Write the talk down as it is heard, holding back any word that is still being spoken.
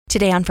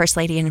Today on First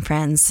Lady and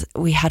Friends,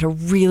 we had a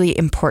really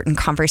important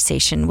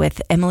conversation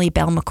with Emily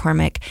Bell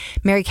McCormick,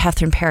 Mary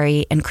Catherine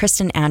Perry, and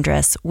Kristen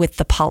Andrus with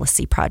the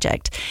Policy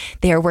Project.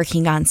 They are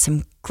working on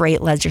some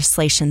great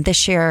legislation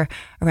this year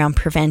around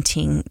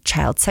preventing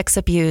child sex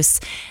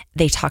abuse.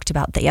 They talked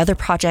about the other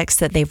projects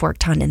that they've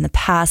worked on in the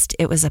past.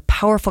 It was a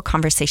powerful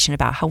conversation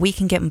about how we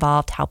can get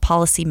involved, how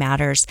policy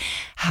matters,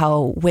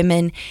 how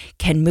women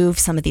can move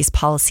some of these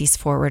policies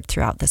forward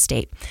throughout the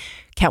state.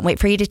 Can't wait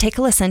for you to take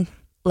a listen.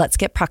 Let's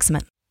get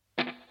proximate.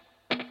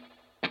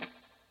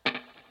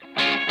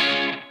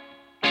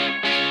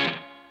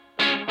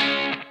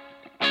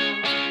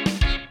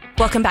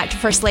 Welcome back to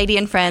First Lady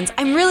and Friends.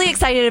 I'm really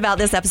excited about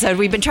this episode.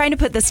 We've been trying to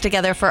put this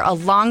together for a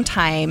long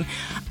time.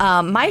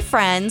 My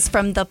friends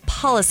from the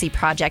Policy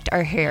Project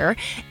are here.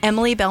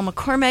 Emily Bell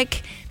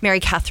McCormick, Mary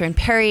Catherine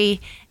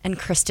Perry, and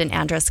Kristen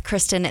Andrus.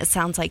 Kristen, it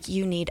sounds like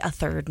you need a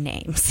third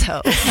name.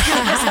 So I'm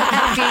so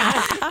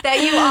happy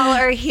that you all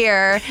are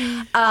here.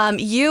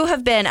 You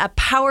have been a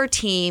power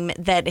team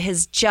that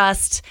has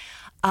just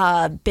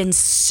been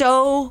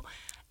so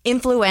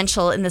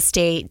influential in the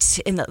state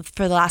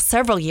for the last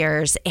several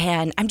years.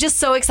 And I'm just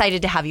so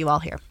excited to have you all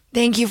here.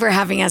 Thank you for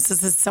having us.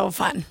 This is so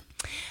fun.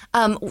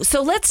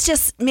 So let's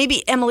just,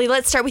 maybe, Emily,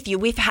 let's start with you.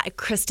 We've had,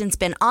 Kristen's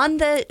been on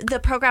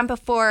the program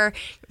before,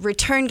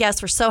 return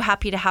guest. We're so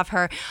happy to have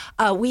her.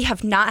 We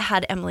have not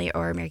had Emily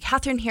or Mary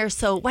Catherine here.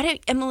 So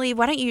Emily,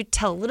 why don't you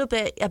tell a little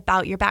bit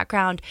about your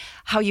background,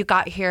 how you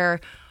got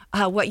here,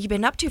 what you've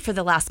been up to for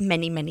the last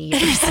many, many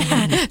years.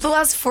 The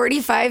last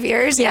 45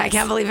 years? Yeah, yes. I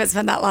can't believe it's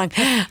been that long.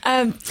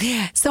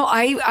 So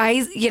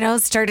I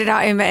started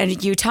out, I'm a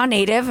Utah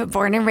native,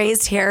 born and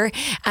raised here,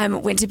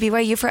 went to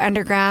BYU for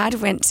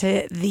undergrad, went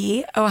to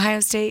the Ohio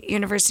State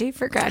University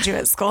for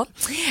graduate school.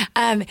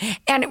 And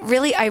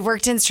really, I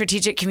worked in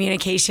strategic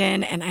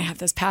communication, and I have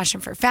this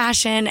passion for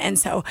fashion. And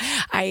so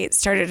I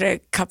started a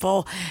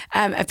couple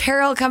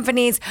apparel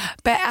companies.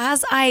 But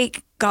as I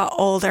got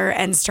older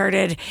and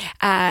started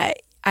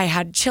I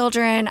had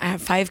children. I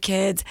have 5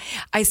 kids.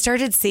 I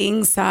started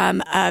seeing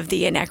some of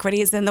the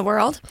inequities in the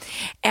world,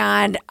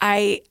 and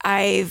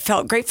I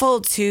felt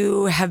grateful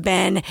to have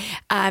been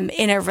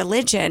in a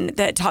religion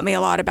that taught me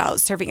a lot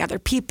about serving other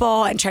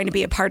people and trying to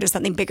be a part of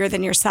something bigger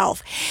than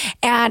yourself.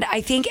 And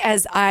I think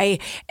as I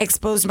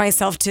exposed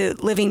myself to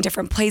living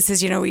different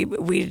places,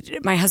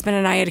 my husband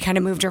and I had kind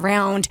of moved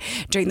around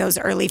during those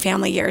early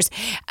family years,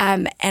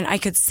 and I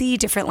could see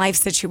different life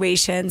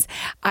situations.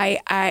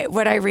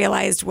 What I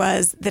realized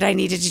was that I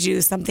needed to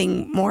do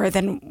something more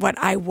than what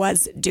I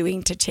was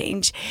doing to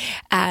change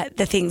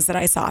the things that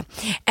I saw.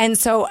 And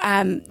so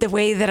the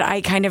way that I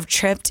kind of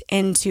tripped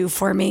into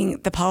forming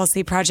the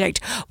Policy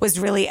Project was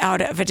really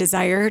out of a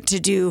desire to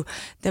do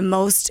the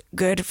most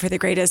good for the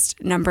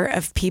greatest number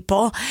of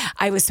people.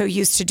 I was so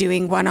used to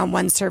doing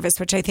one-on-one service,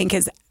 which I think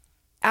is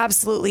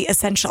absolutely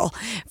essential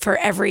for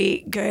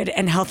every good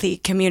and healthy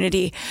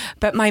community.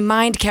 But my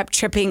mind kept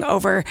tripping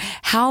over,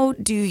 how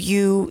do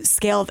you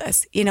scale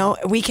this?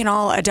 We can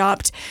all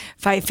adopt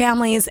 5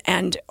 families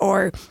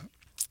or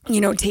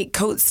take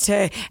coats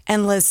to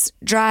endless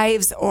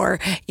drives or,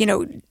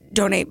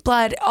 donate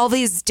blood, all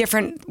these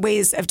different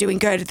ways of doing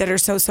good that are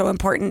so, so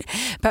important.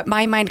 But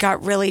my mind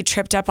got really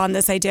tripped up on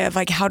this idea of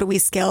how do we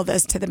scale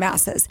this to the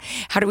masses?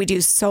 How do we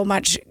do so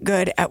much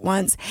good at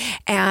once?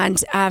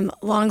 And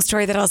long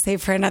story that I'll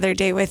save for another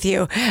day with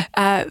you.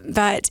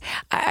 But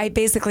I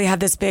basically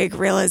had this big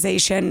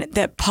realization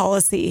that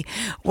policy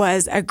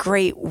was a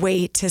great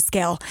way to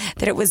scale,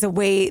 that it was a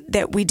way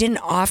that we didn't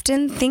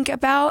often think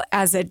about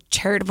as a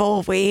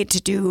charitable way to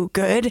do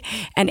good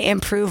and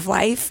improve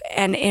life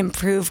and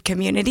improve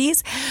community.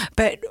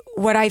 But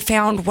what I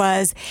found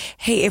was,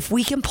 hey, if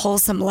we can pull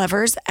some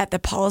levers at the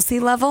policy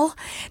level,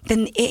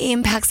 then it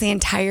impacts the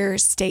entire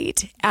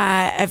state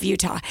of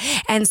Utah.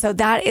 And so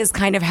that is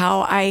kind of how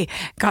I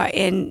got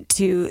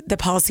into the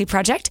Policy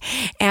Project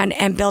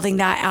and building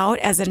that out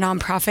as a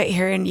nonprofit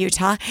here in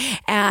Utah.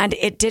 And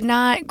it did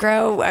not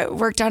grow. I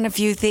worked on a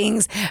few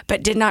things,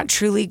 but did not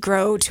truly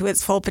grow to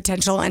its full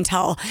potential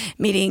until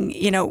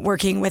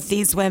working with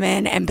these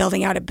women and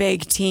building out a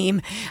big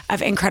team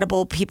of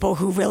incredible people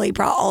who really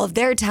brought all of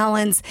their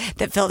talents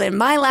that filled in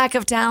my lack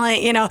of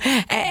talent,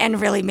 and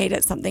really made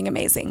it something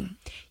amazing.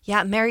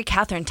 Yeah, Mary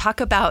Catherine, talk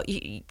about,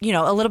 a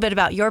little bit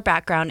about your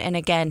background and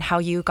again, how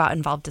you got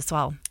involved as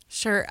well.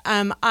 Sure.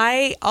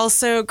 I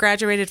also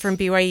graduated from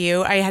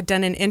BYU. I had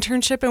done an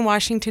internship in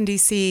Washington,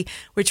 D.C.,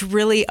 which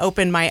really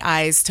opened my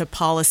eyes to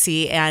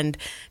policy and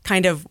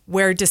kind of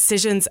where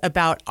decisions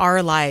about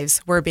our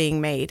lives were being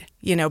made,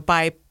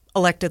 by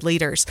elected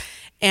leaders.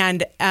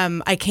 And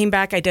I came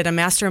back, I did a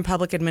master in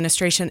public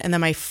administration, and then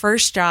my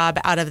first job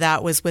out of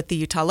that was with the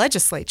Utah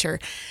legislature.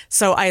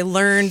 So I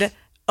learned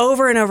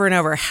over and over and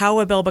over how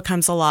a bill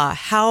becomes a law,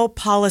 how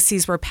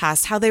policies were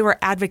passed, how they were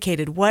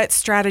advocated, what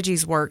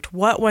strategies worked,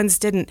 what ones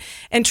didn't,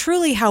 and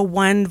truly how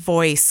one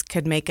voice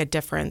could make a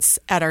difference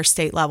at our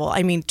state level.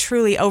 I mean,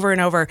 truly over and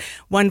over,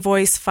 one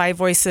voice, five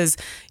voices,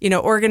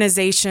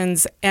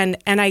 organizations, and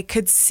I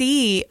could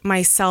see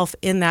myself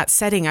in that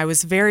setting. I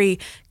was very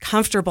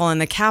comfortable in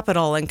the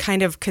Capitol and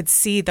kind of could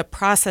see the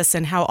process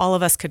and how all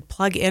of us could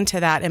plug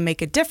into that and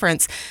make a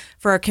difference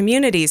for our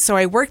communities. So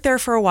I worked there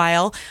for a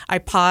while. I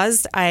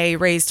paused. I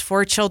raised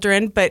 4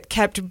 children, but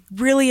kept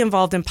really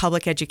involved in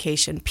public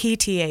education,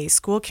 PTA,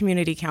 school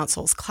community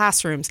councils,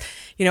 classrooms,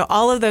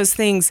 all of those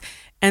things,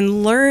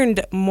 and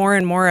learned more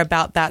and more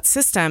about that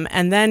system.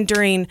 And then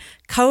during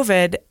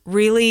COVID,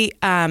 really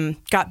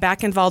got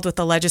back involved with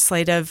the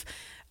legislature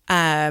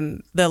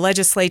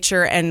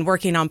and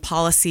working on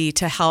policy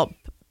to help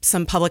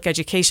some public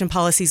education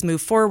policies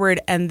move forward.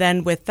 And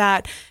then with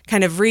that,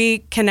 kind of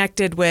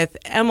reconnected with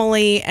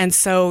Emily. And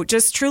so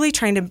just truly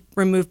trying to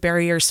remove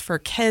barriers for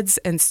kids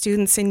and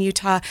students in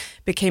Utah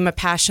became a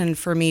passion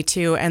for me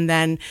too. And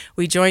then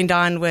we joined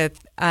on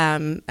with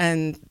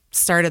and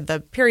started the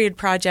Period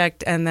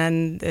Project, and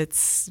then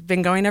it's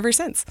been going ever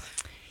since.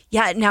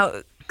 Yeah.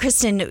 Now,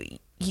 Kristen,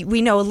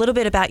 we know a little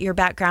bit about your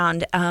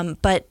background,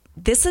 but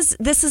this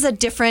is a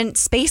different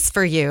space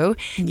for you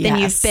than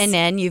you've been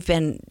in. You've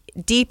been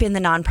deep in the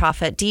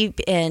nonprofit, deep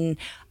in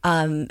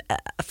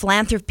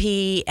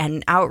philanthropy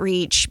and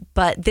outreach,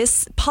 but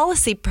this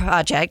policy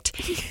project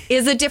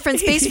is a different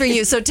space for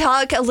you. So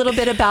talk a little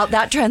bit about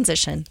that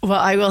transition. Well,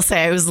 I will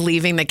say I was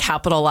leaving the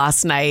Capitol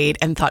last night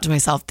and thought to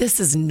myself,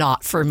 this is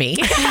not for me.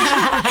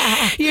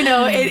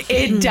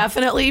 It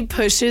definitely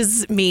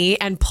pushes me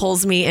and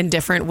pulls me in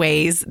different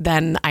ways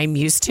than I'm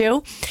used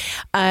to.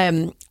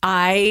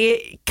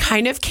 I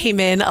kind of came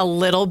in a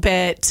little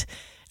bit,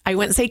 I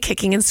wouldn't say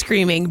kicking and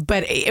screaming,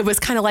 but it was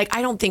kind of like,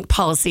 I don't think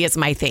policy is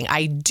my thing.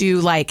 I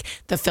do like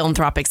the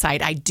philanthropic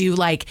side. I do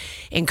like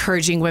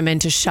encouraging women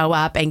to show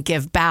up and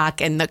give back,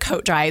 and the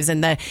coat drives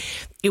and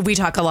we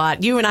talk a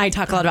lot, you and I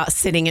talk a lot about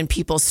sitting in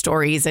people's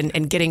stories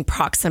and getting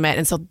proximate.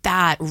 And so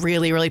that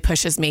really, really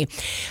pushes me.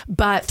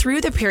 But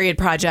through the Period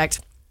Project,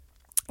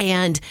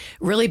 and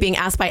really being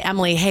asked by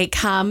Emily, hey,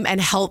 come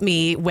and help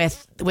me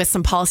with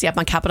some policy up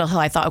on Capitol Hill.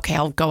 I thought, okay,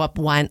 I'll go up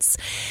once.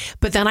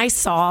 But then I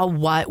saw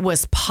what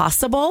was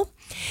possible.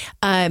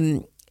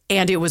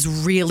 And it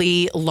was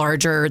really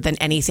larger than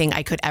anything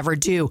I could ever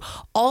do.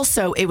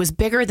 Also, it was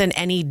bigger than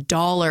any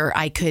dollar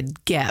I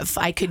could give.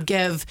 I could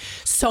give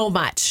so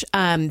much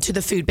to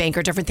the food bank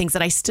or different things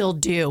that I still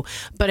do.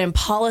 But in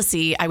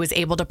policy, I was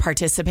able to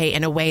participate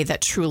in a way that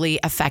truly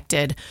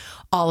affected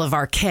all of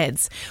our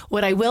kids.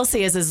 What I will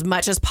say is, as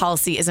much as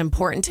policy is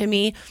important to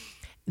me,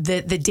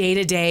 the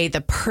day-to-day,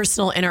 the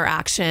personal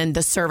interaction,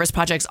 the service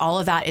projects, all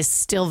of that is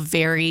still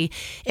very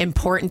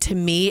important to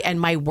me and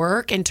my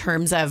work in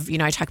terms of,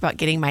 I talk about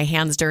getting my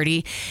hands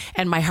dirty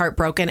and my heart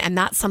broken. And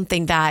that's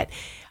something that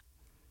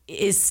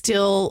is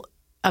still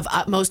of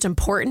utmost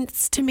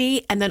importance to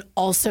me, and then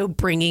also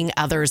bringing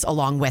others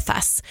along with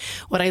us.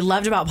 What I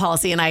loved about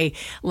policy, and I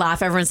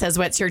laugh, everyone says,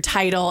 what's your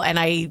title? And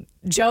I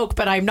joke,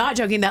 but I'm not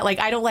joking, that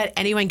I don't let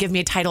anyone give me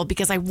a title,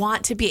 because I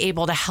want to be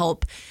able to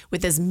help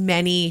with as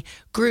many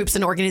groups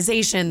and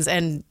organizations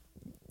and,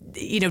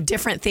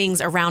 different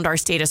things around our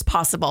state as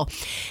possible.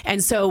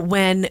 And so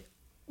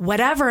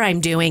whatever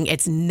I'm doing,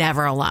 it's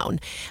never alone.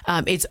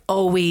 It's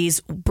always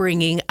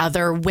bringing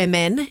other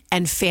women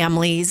and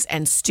families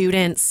and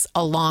students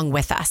along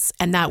with us.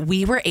 And that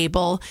we were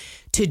able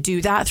to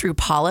do that through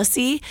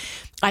policy.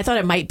 I thought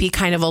it might be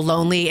kind of a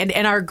lonely,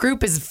 and our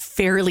group is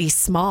fairly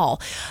small,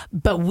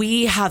 but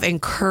we have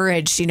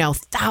encouraged,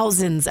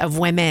 thousands of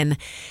women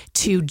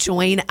to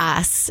join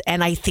us.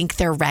 And I think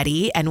they're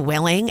ready and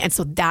willing. And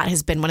so that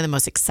has been one of the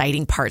most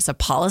exciting parts of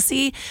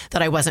policy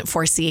that I wasn't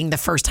foreseeing the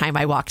first time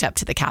I walked up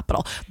to the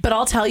Capitol. But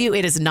I'll tell you,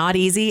 it is not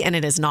easy, and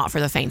it is not for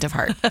the faint of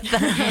heart.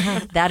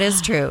 That is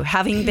true.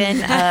 Having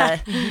been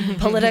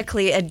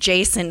politically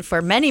adjacent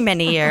for many,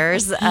 many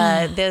years,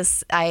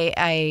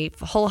 I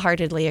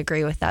wholeheartedly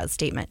agree with that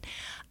statement.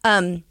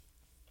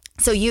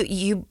 So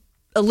you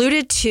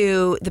alluded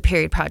to the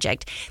Period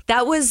Project.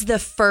 That was the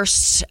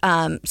first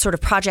sort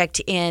of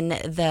project in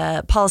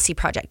the policy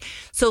project.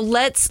 So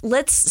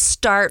let's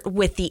start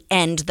with the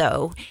end,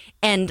 though,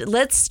 and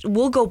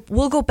we'll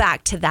go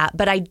back to that.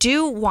 But I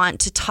do want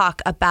to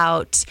talk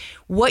about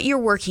what you're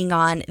working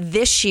on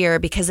this year,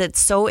 because it's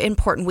so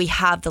important. We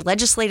have the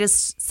legislative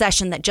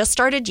session that just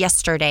started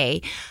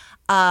yesterday.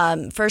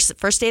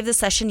 First day of the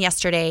session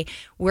yesterday.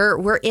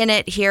 We're in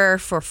it here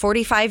for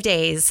 45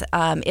 days.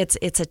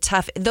 It's a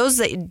tough. Those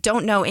that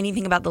don't know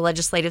anything about the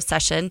legislative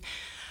session,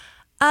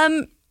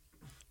 find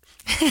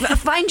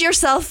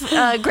yourself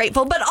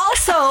grateful, but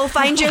also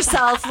find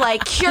yourself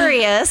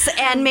curious,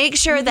 and make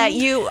sure that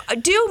you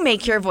do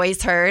make your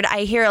voice heard.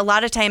 I hear a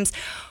lot of times,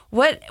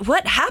 what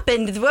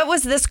happened? What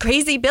was this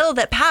crazy bill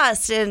that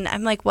passed? And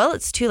I'm like, well,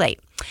 it's too late.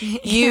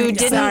 You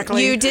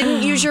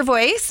didn't use your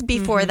voice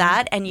before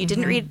that, and you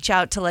didn't reach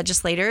out to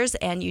legislators,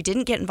 and you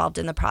didn't get involved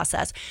in the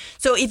process.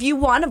 So if you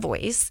want a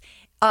voice,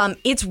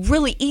 it's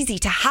really easy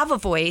to have a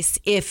voice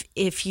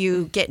if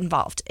you get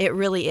involved. It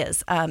really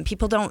is.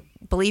 People don't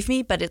believe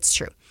me, but it's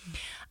true.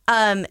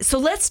 So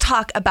let's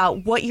talk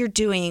about what you're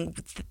doing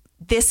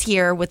this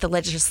year with the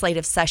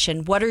legislative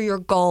session. What are your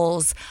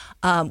goals?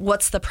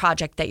 What's the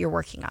project that you're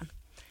working on?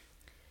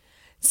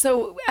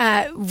 So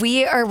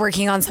we are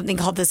working on something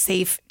called the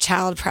Safe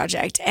Child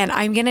Project, and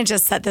I'm going to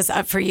just set this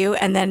up for you.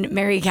 And then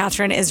Mary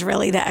Catherine is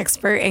really the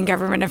expert in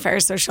government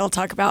affairs, so she'll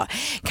talk about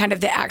kind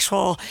of the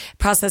actual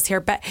process here.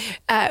 But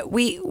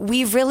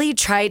we really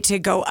tried to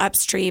go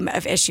upstream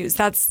of issues.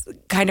 That's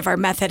kind of our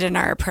method and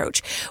our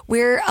approach.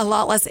 We're a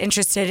lot less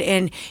interested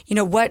in,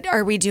 what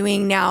are we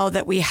doing now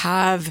that we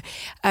have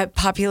a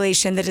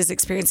population that is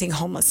experiencing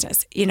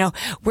homelessness?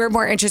 We're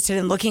more interested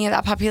in looking at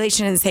that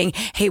population and saying,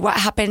 hey, what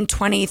happened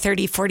 20,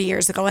 30, 40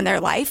 years ago in their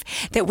life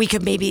that we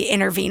could maybe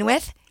intervene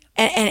with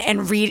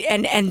and read,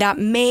 and that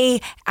may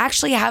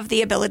actually have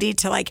the ability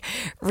to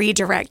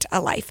redirect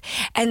a life.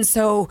 And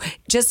so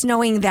just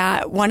knowing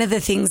that, one of the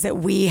things that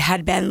we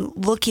had been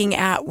looking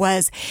at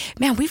was,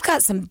 man, we've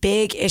got some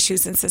big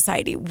issues in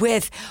society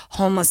with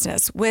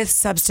homelessness, with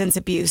substance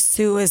abuse,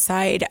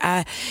 suicide,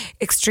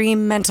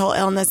 extreme mental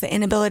illness, the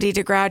inability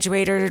to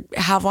graduate or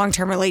have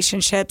long-term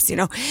relationships,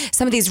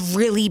 some of these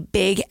really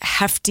big,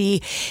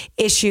 hefty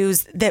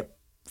issues that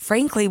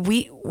frankly,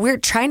 we're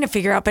trying to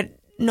figure out, but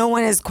no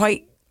one has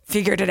quite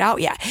figured it out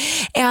yet.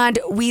 And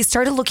we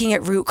started looking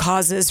at root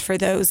causes for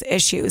those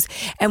issues.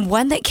 And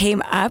one that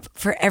came up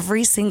for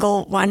every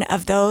single one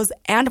of those,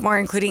 and more,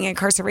 including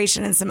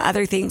incarceration and some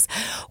other things,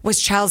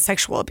 was child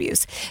sexual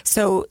abuse.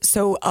 So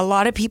a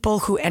lot of people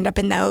who end up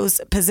in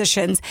those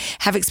positions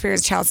have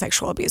experienced child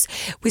sexual abuse.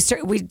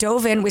 We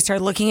dove in, we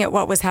started looking at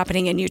what was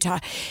happening in Utah.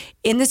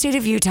 In the state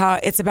of Utah,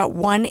 it's about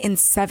 1 in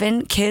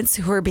 7 kids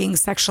who are being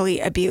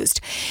sexually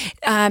abused.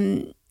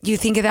 You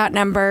think of that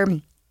number.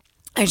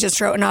 I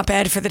just wrote an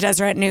op-ed for the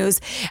Deseret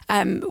News.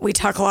 We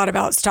talk a lot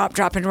about stop,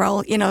 drop, and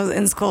roll.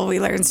 In school we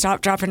learn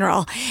stop, drop, and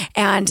roll.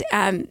 And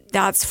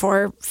that's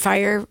for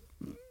fire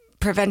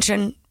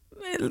prevention,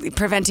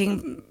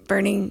 preventing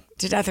burning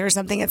to death or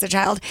something as a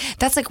child.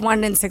 That's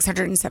 1 in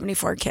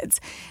 674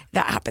 kids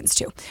that happens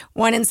to.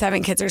 1 in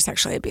 7 kids are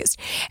sexually abused.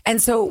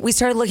 And so we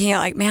started looking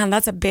at man,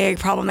 that's a big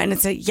problem, and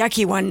it's a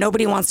yucky one.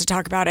 Nobody wants to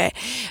talk about it.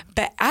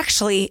 But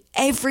actually,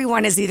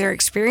 everyone has either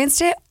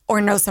experienced it or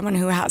know someone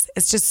who has.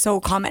 It's just so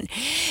common.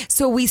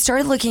 So we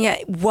started looking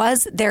at,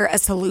 was there a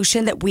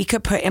solution that we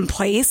could put in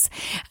place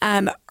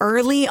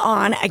early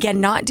on? Again,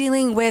 not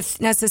dealing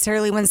with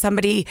necessarily when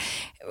somebody,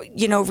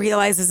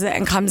 realizes it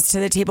and comes to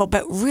the table,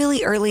 but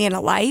really early in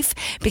a life,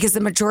 because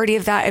the majority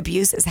of that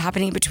abuse is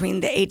happening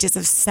between the ages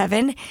of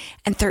 7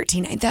 and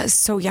 13. And that is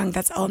so young.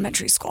 That's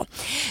elementary school.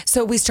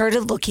 So we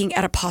started looking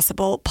at a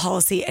possible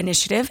policy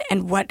initiative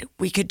and what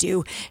we could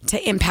do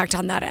to impact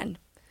on that end.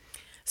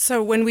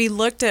 So when we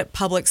looked at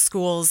public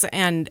schools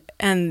and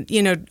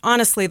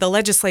honestly, the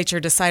legislature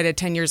decided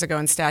 10 years ago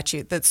in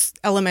statute that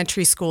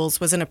elementary schools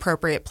was an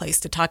appropriate place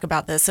to talk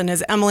about this. And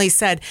as Emily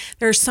said,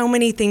 there are so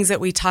many things that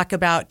we talk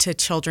about to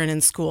children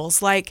in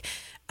schools, like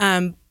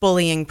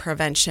bullying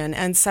prevention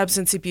and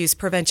substance abuse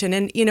prevention.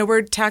 And,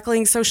 we're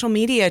tackling social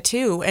media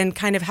too. And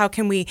kind of how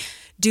can we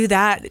do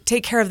that,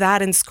 take care of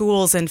that in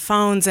schools and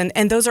phones.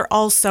 And those are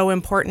all so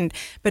important.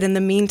 But in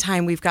the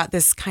meantime, we've got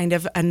this kind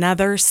of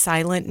another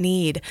silent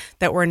need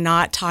that we're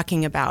not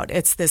talking about.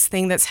 It's this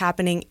thing that's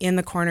happening in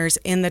the corners,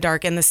 in the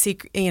dark,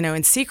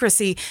 in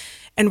secrecy.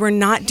 And we're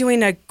not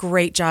doing a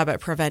great job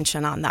at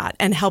prevention on that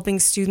and helping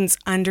students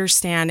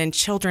understand and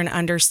children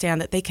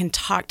understand that they can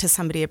talk to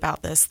somebody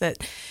about this, that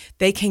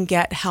they can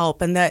get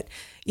help, and that,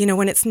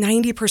 when it's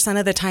 90%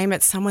 of the time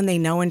it's someone they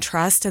know and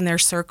trust in their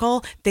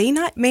circle, they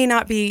may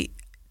not be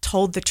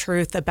told the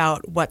truth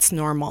about what's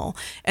normal.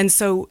 And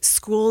so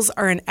schools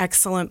are an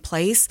excellent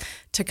place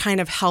to kind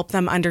of help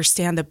them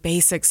understand the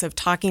basics of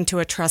talking to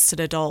a trusted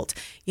adult,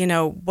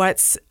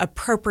 what's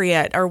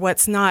appropriate or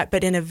what's not,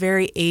 but in a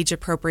very age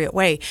appropriate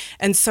way.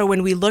 And so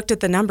when we looked at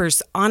the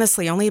numbers,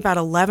 honestly, only about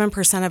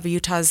 11% of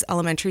Utah's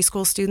elementary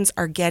school students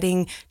are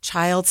getting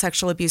child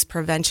sexual abuse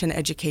prevention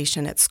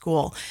education at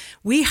school.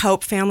 We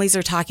hope families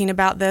are talking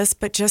about this,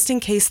 but just in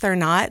case they're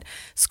not,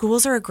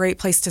 schools are a great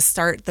place to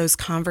start those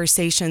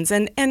conversations.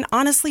 And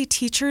honestly,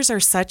 teachers are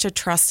such a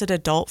trusted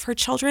adult for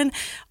children.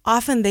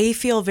 Often they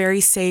feel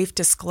very safe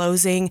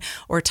disclosing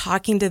or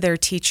talking to their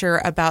teacher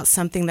about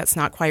something that's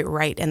not quite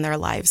right in their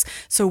lives.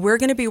 So we're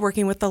going to be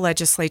working with the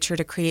legislature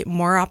to create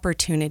more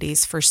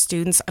opportunities for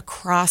students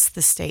across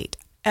the state,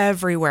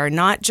 everywhere,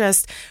 not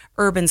just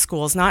urban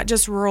schools, not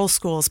just rural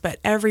schools, but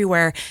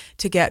everywhere,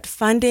 to get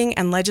funding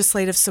and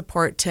legislative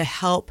support to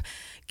help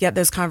get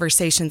those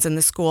conversations in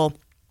the school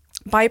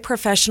by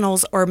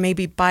professionals, or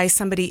maybe by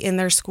somebody in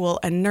their school,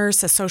 a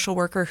nurse, a social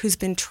worker who's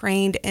been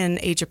trained in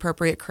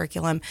age-appropriate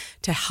curriculum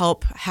to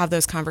help have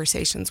those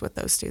conversations with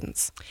those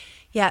students.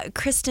 Yeah,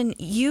 Kristen,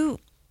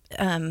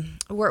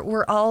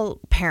 we're all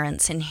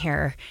parents in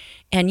here,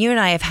 and you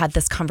and I have had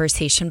this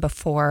conversation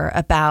before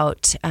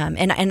about,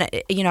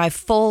 I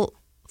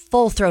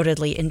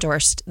full-throatedly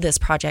endorsed this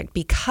project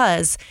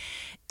because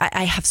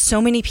I have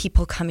so many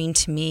people coming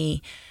to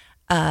me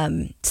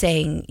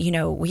saying,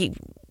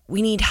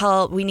 we need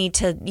help. We need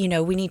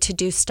to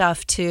do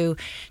stuff to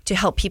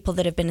help people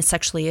that have been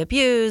sexually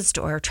abused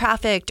or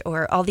trafficked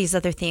or all these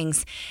other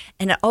things.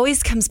 And it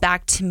always comes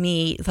back to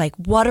me, like,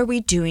 what are we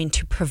doing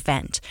to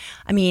prevent?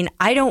 I mean,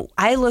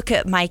 I look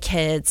at my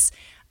kids,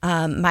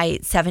 my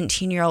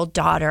 17-year-old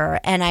daughter,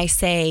 and I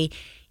say,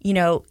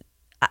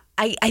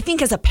 I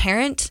think as a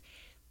parent,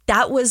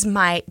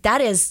 that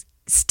is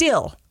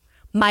still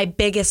my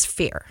biggest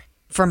fear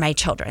for my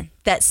children,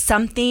 that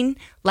something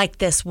like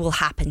this will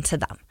happen to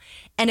them.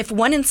 And if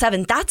 1 in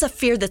 7, that's a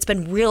fear that's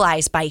been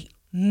realized by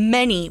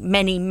many,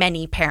 many,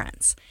 many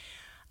parents.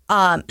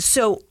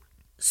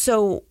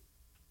 So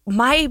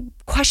my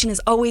question is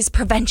always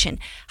prevention.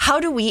 How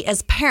do we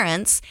as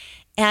parents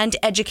and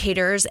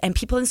educators and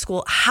people in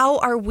school, how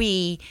are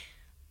we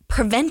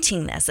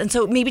preventing this? And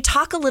so maybe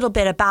talk a little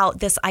bit about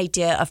this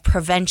idea of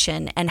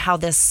prevention and how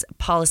this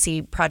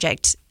policy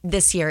project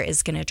this year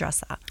is going to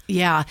address that.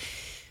 Yeah.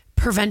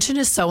 Prevention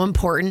is so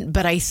important,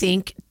 but I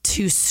think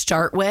to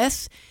start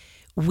with,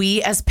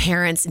 we as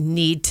parents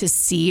need to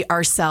see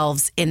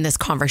ourselves in this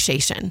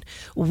conversation.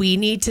 We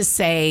need to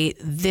say,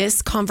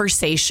 this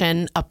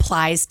conversation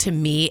applies to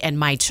me and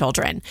my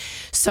children.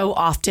 So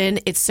often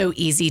it's so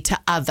easy to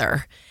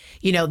other.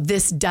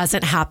 This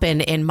doesn't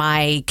happen in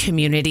my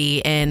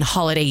community in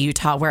Holiday,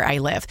 Utah, where I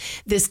live.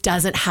 This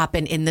doesn't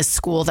happen in the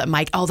school that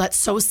that's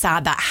so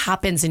sad that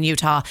happens in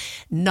Utah.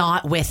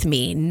 Not with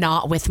me,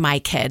 not with my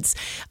kids.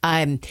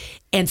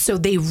 And so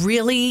they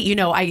really,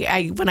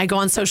 when I go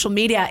on social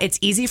media, it's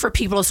easy for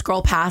people to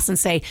scroll past and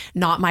say,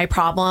 not my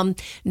problem,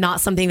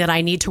 not something that I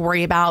need to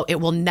worry about.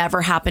 It will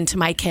never happen to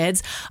my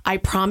kids. I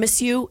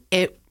promise you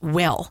it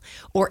will,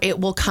 or it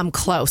will come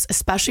close,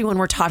 especially when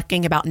we're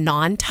talking about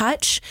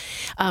non-touch,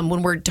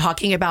 when we're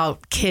talking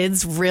about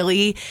kids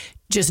really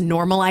just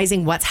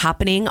normalizing what's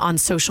happening on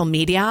social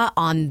media,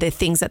 on the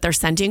things that they're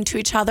sending to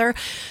each other.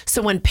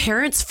 So when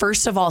parents,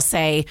 first of all,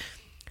 say,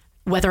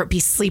 whether it be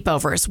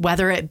sleepovers,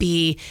 whether it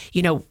be,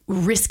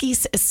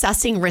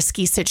 assessing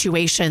risky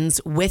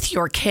situations with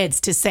your kids,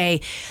 to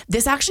say,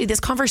 this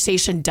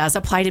conversation does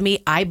apply to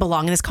me. I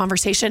belong in this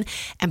conversation.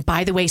 And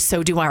by the way,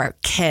 so do our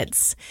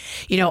kids.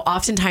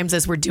 Oftentimes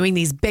as we're doing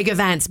these big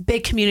events,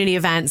 big community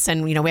events,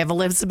 and, we have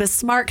Elizabeth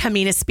Smart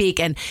coming to speak,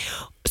 and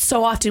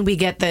so often we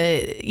get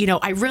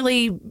I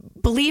really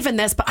believe in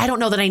this, but I don't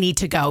know that I need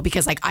to go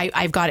because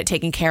I've got it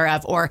taken care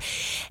of.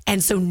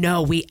 And so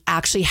no, we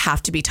actually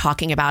have to be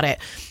talking about it.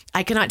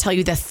 I cannot tell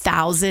you the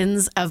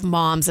thousands of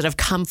moms that have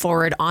come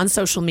forward on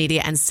social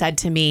media and said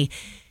to me,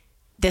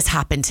 this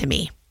happened to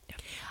me.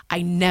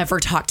 I never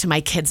talked to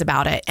my kids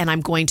about it, and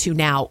I'm going to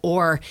now.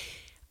 Or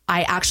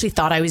I actually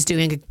thought I was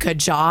doing a good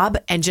job,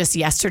 and just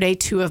yesterday,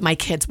 2 of my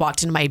kids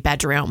walked into my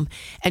bedroom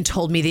and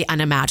told me the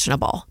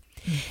unimaginable.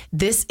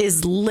 This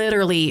is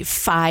literally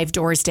 5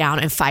 doors down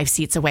and 5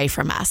 seats away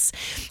from us.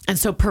 And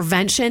so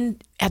prevention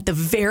at the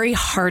very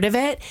heart of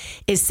it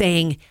is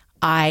saying,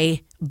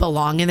 I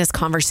belong in this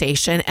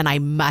conversation and I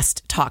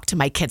must talk to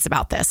my kids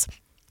about this.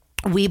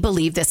 We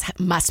believe this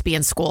must be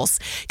in schools.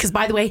 Because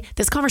by the way,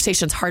 this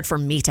conversation is hard for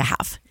me to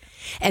have.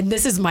 And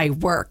this is my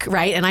work,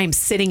 right? And I'm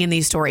sitting in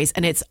these stories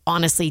and it's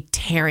honestly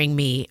tearing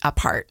me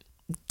apart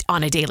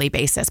on a daily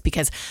basis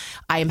because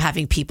I am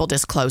having people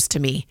disclose to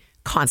me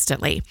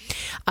constantly.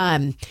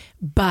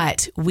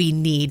 But we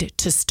need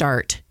to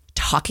start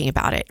talking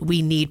about it.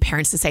 We need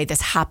parents to say,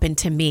 this happened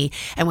to me.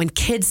 And when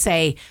kids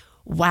say,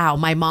 wow,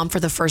 my mom for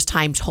the first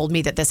time told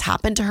me that this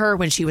happened to her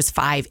when she was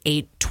 5,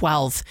 8,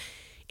 12,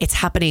 it's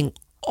happening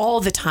all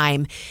the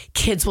time.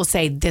 Kids will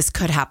say, this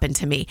could happen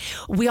to me.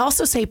 We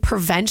also say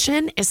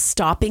prevention is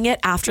stopping it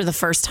after the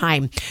first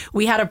time.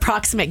 We had a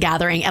proximate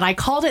gathering and I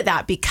called it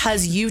that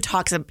because you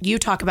talk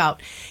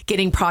about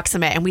getting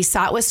proximate, and we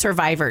sat with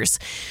survivors.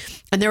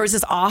 And there was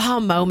this aha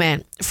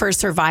moment for a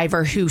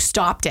survivor who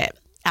stopped it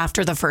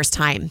after the first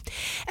time.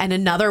 And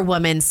another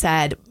woman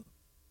said,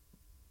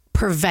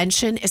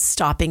 prevention is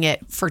stopping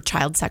it for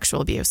child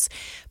sexual abuse.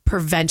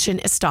 Prevention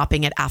is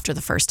stopping it after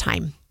the first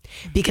time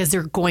because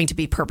there are going to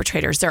be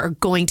perpetrators. There are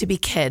going to be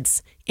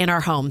kids in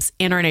our homes,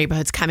 in our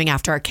neighborhoods coming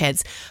after our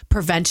kids.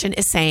 Prevention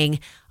is saying,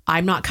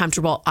 I'm not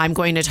comfortable. I'm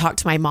going to talk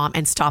to my mom,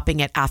 and stopping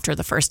it after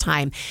the first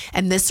time.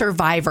 And this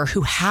survivor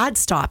who had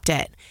stopped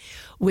it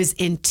was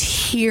in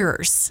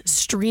tears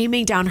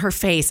streaming down her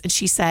face. And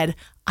she said,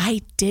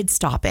 I did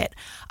stop it.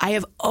 I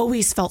have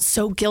always felt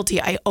so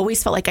guilty. I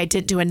always felt like I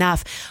didn't do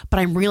enough, but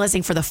I'm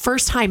realizing for the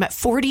first time at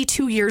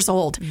 42 years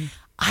old,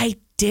 I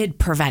did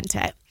prevent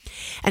it.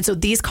 And so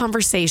these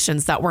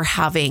conversations that we're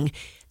having,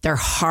 they're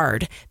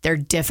hard, they're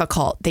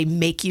difficult, they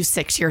make you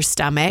sick to your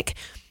stomach.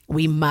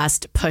 We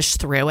must push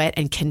through it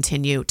and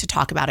continue to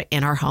talk about it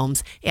in our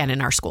homes and in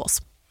our schools.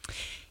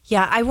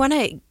 Yeah, I want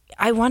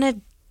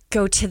to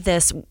go to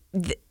this.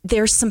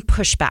 There's some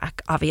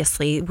pushback,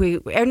 obviously.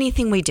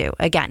 Anything we do,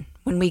 again,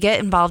 when we get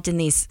involved in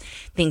these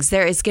things,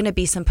 there is going to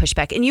be some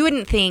pushback. And you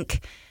wouldn't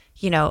think,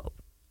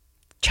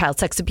 child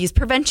sex abuse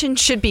prevention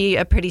should be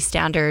a pretty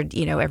standard,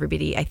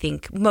 everybody, I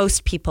think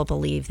most people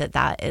believe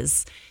that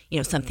is,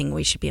 something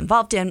we should be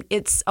involved in.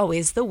 It's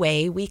always the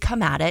way we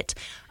come at it.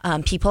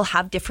 People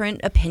have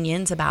different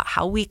opinions about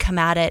how we come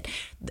at it,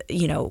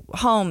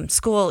 home,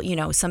 school,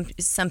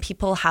 some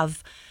people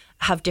have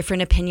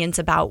different opinions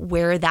about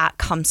where that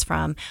comes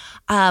from.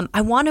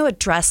 I want to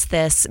address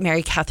this,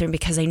 Mary Catherine,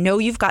 because I know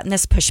you've gotten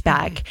this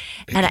pushback,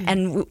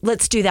 and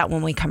let's do that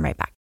when we come right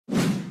back.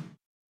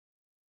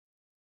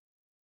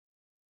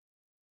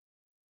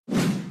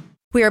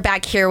 We are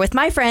back here with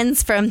my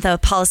friends from the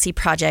Policy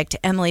Project,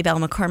 Emily Bell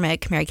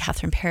McCormick, Mary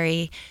Catherine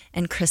Perry,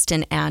 and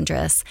Kristen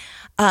Andrus.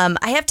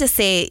 I have to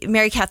say,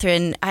 Mary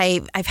Catherine,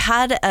 I've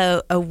had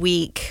a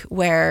week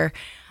where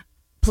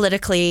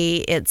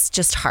politically it's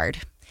just hard.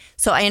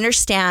 So I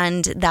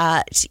understand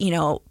that,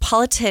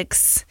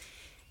 politics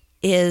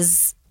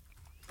is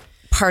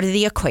part of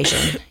the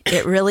equation.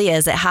 It really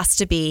is. It has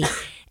to be.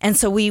 And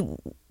so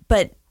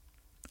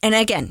and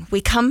again,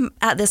 we come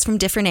at this from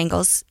different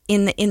angles.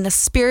 In the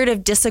spirit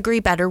of disagree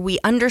better, we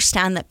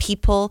understand that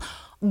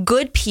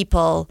good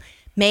people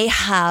may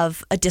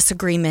have a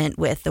disagreement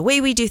with the way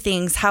we do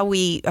things, how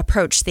we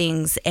approach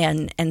things,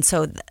 and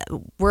so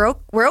we're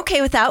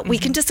okay with that. Mm-hmm. We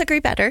can disagree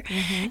better.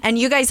 Mm-hmm. And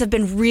you guys have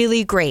been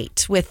really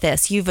great with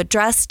this. You've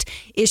addressed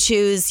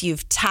issues,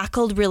 you've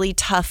tackled really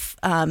tough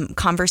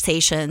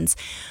conversations.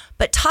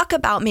 But talk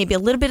about maybe a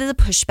little bit of the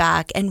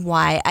pushback and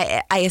why.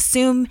 I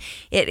assume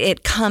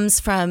it comes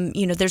from,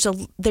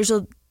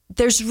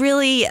 there's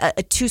really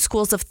two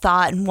schools of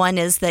thought. And one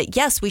is that,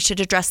 yes, we should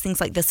address things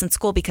like this in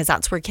school because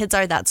that's where kids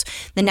are. That's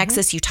the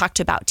nexus. You talked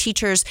about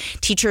teachers.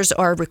 Teachers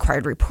are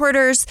required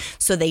reporters.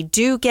 So they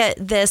do get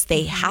this.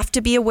 They have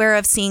to be aware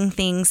of seeing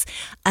things.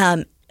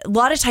 A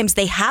lot of times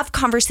they have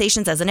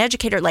conversations as an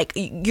educator, like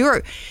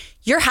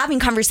you're having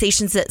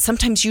conversations that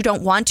sometimes you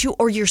don't want to,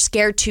 or you're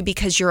scared to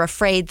because you're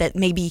afraid that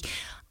maybe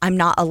I'm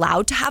not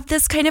allowed to have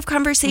this kind of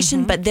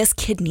conversation, but this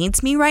kid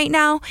needs me right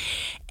now.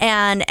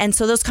 And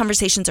so those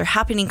conversations are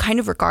happening kind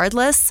of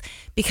regardless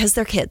because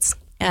they're kids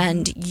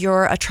and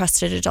you're a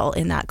trusted adult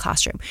in that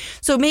classroom.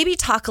 So maybe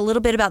talk a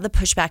little bit about the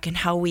pushback and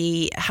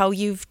how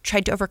you've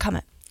tried to overcome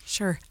it.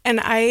 Sure. And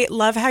I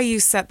love how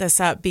you set this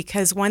up,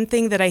 because one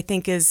thing that I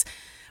think is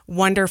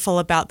wonderful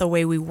about the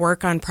way we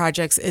work on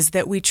projects is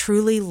that we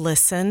truly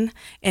listen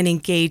and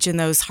engage in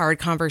those hard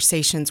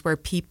conversations where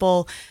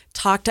people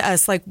talk to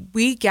us. Like,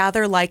 we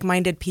gather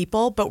like-minded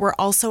people, but we're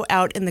also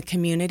out in the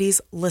communities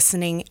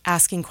listening,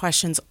 asking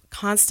questions,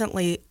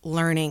 constantly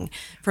learning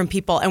from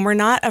people. And we're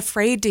not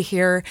afraid to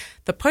hear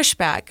the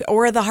pushback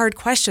or the hard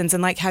questions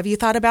and like, have you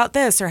thought about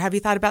this or have you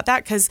thought about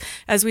that? Because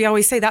as we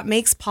always say, that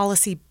makes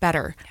policy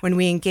better when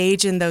we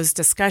engage in those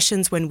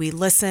discussions, when we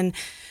listen.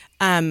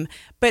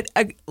 But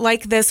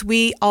like this,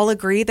 we all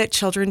agree that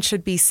children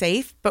should be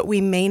safe, but we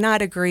may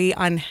not agree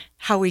on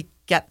how we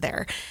get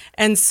there.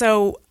 And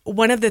so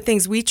one of the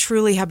things, we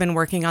truly have been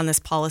working on this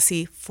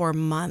policy for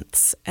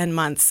months and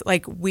months.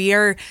 Like, we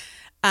are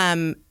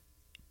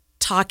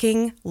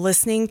talking,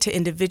 listening to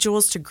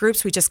individuals, to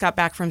groups. We just got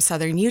back from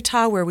Southern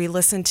Utah, where we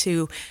listened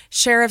to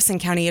sheriffs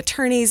and county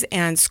attorneys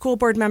and school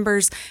board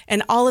members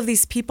and all of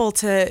these people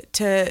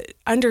to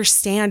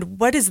understand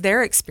what is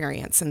their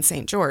experience in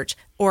St. George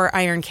or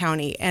Iron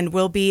County. And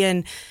we'll be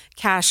in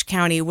Cache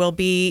County. We'll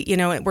be,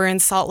 we're in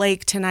Salt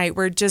Lake tonight.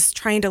 We're just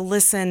trying to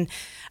listen.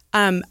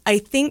 I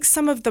think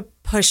some of the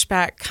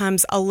pushback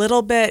comes a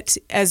little bit,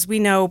 as we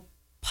know,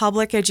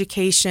 public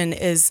education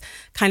is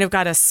kind of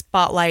got a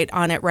spotlight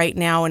on it right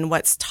now and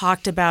what's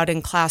talked about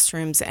in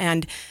classrooms.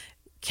 And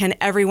can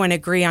everyone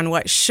agree on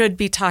what should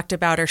be talked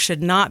about or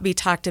should not be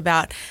talked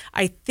about?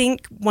 I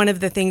think one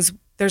of the things,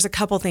 there's a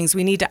couple things.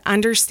 We need to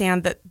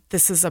understand that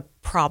this is a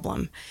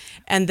problem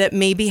and that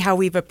maybe how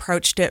we've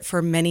approached it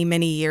for many,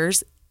 many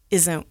years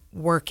isn't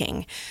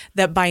working.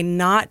 That by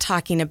not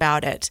talking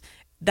about it,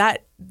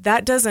 that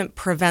doesn't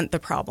prevent the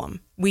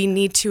problem. We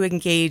need to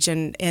engage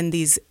in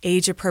these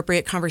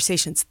age-appropriate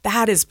conversations.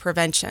 That is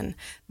prevention.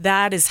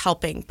 That is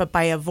helping. But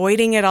by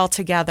avoiding it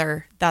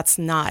altogether, that's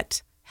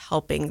not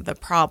helping the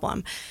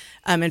problem.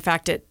 In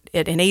fact, it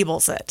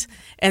enables it.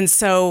 And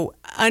so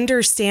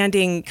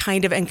understanding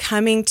kind of and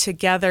coming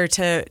together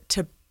to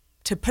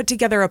put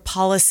together a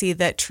policy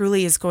that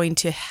truly is going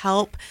to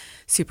help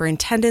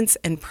superintendents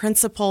and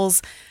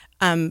principals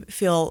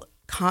feel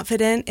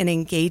confident in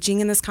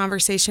engaging in this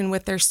conversation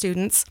with their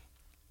students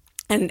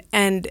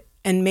and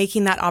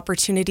making that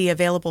opportunity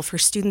available for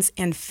students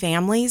and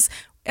families.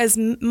 As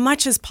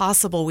much as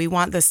possible, we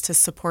want this to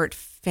support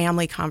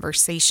family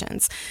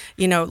conversations.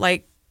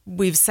 Like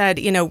we've said,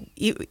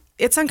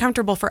 it's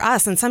uncomfortable for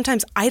us. And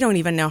sometimes I don't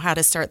even know how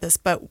to start this.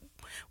 But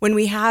when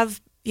we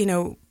have,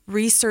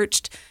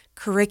 researched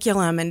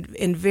curriculum and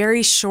in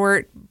very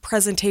short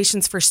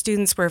presentations for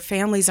students where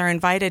families are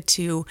invited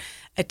to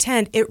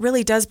attend, it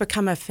really does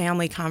become a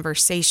family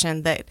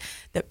conversation that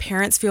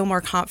parents feel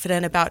more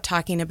confident about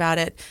talking about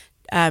it.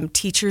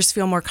 Teachers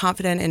feel more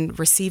confident in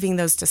receiving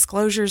those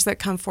disclosures that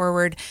come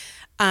forward.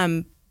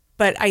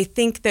 But I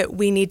think that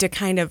we need to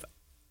kind of,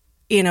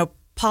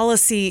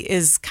 policy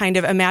is kind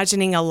of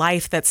imagining a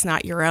life that's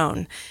not your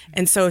own.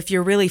 And so if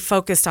you're really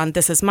focused on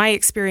this is my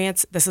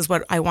experience, this is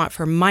what I want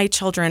for my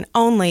children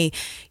only,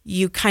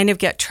 you kind of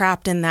get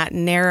trapped in that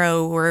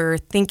narrower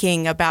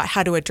thinking about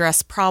how to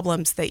address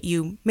problems that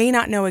you may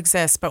not know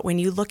exist. But when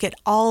you look at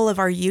all of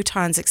our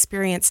Utahns'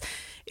 experience,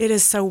 it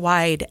is so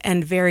wide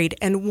and varied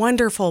and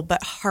wonderful,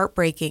 but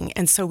heartbreaking.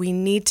 And so we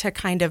need to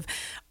kind of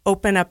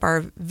open up our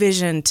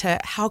vision to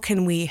how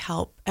can we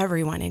help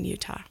everyone in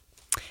Utah.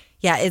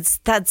 Yeah,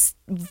 that's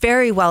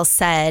very well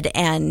said,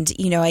 and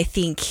I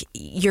think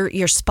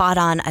you're spot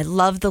on. I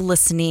love the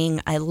listening.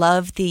 I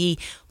love the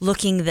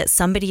looking that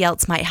somebody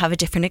else might have a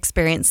different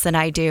experience than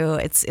I do.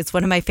 It's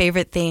one of my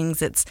favorite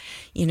things. It's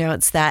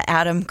it's that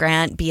Adam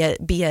Grant be a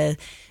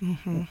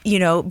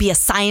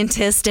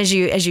scientist as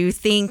you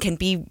think, and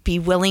be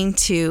willing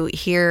to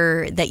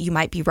hear that you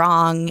might be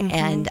wrong.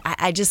 And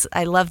I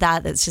love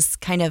that. That's just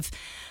kind of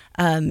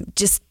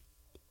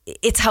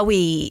it's how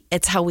we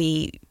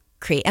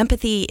create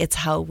empathy. It's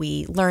how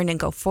we learn and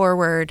go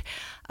forward.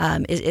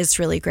 It's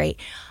really great.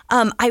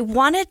 I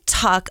want to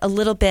talk a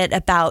little bit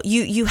about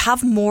you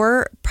have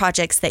more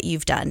projects that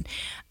you've done.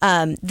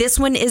 This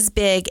one is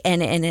big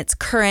and it's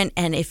current.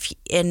 And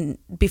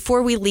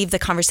before we leave the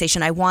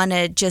conversation, I want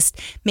to just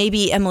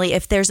maybe, Emily,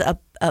 if there's a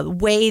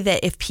way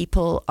that if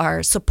people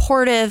are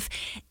supportive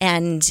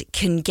and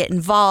can get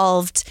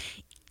involved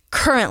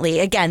currently,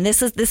 again,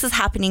 this is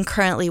happening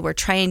currently. We're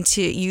trying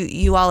to,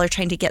 you all are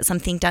trying to get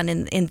something done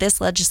in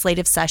this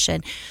legislative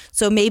session.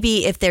 So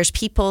maybe if there's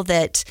people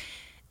that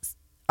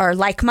are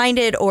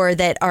like-minded or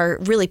that are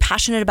really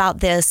passionate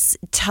about this,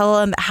 tell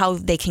them how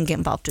they can get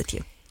involved with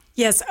you.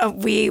 Yes,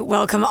 we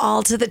welcome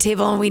all to the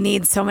table, and we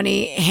need so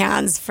many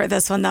hands for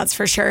this one, that's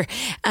for sure.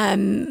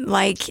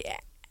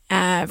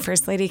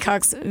 First Lady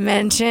Cox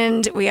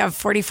mentioned, we have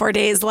 44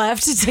 days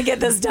left to get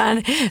this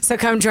done. So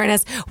come join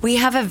us. We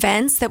have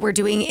events that we're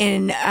doing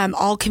in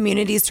all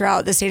communities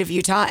throughout the state of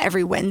Utah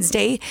every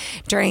Wednesday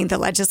during the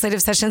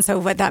legislative session. So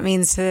what that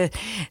means to,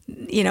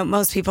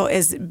 most people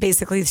is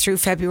basically through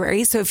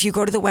February. So if you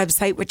go to the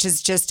website, which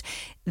is just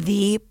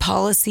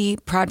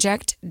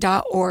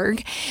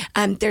thepolicyproject.org,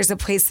 there's a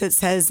place that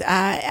says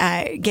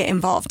get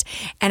involved,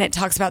 and it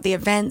talks about the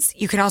events.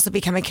 You can also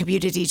become a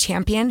community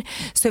champion.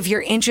 So if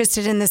you're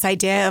interested in this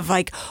idea of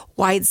like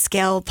wide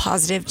scale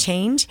positive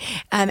change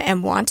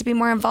and want to be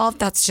more involved,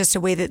 that's just a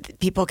way that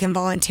people can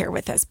volunteer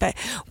with us. But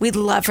we'd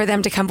love for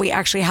them to come. We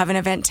actually have an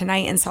event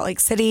tonight in Salt Lake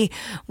City,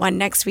 one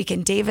next week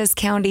in Davis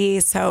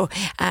County, so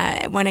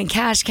one in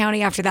Cache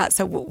County after that.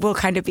 So we'll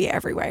kind of be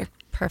everywhere.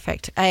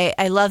 Perfect.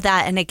 I love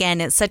that. And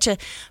again, it's such a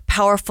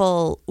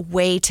powerful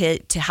way to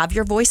have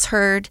your voice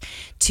heard,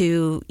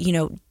 to,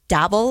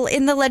 dabble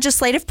in the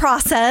legislative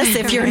process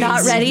if you're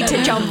not ready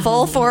to jump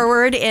full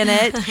forward in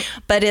it.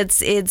 But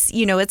it's a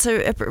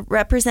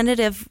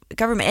representative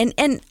government.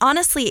 And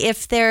honestly,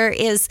 if there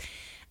is,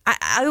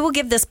 I will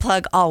give this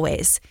plug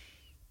always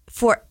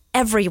for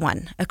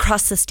everyone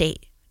across the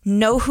state.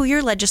 Know who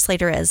your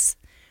legislator is.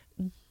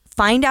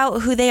 Find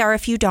out who they are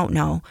if you don't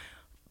know.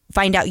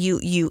 Find out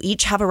you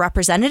each have a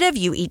representative,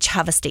 you each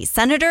have a state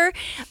senator,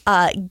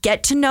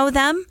 get to know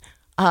them,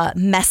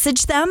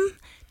 message them,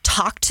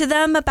 talk to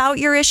them about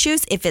your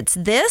issues. If it's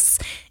this,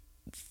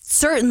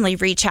 certainly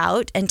reach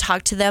out and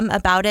talk to them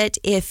about it.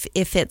 If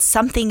it's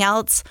something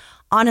else,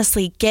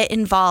 honestly, get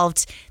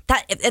involved.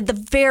 That at the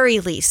very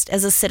least,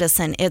 as a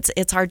citizen,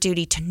 it's our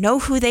duty to know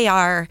who they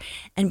are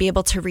and be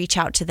able to reach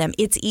out to them.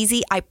 It's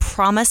easy. I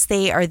promise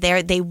they are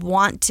there. They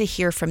want to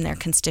hear from their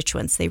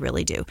constituents. They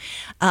really do.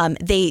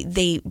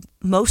 They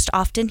most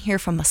often hear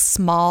from a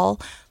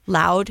small,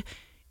 loud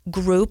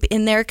group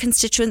in their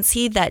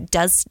constituency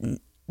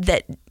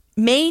that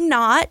may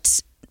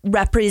not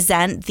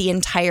represent the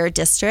entire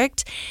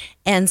district.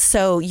 And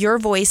so your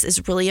voice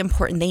is really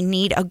important. They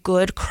need a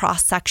good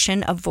cross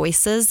section of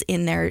voices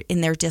in their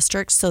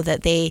district so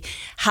that they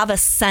have a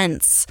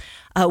sense.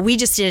 We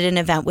just did an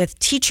event with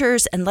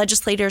teachers and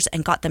legislators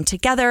and got them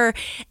together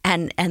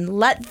and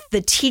let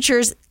the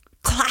teachers,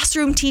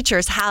 classroom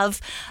teachers,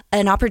 have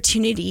an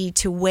opportunity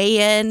to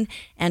weigh in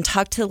and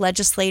talk to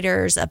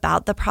legislators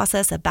about the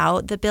process,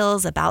 about the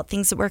bills, about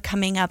things that were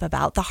coming up,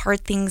 about the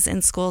hard things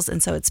in schools.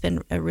 And so it's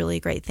been a really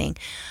great thing.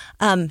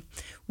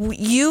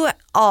 You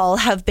all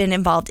have been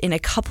involved in a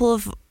couple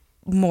of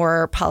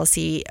more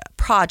policy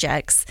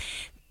projects,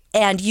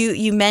 and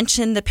you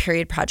mentioned the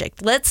Period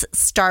Project. Let's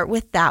start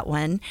with that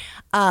one.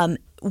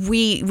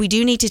 We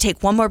do need to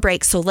take one more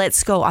break, so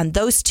let's go on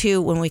those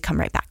two when we come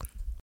right back.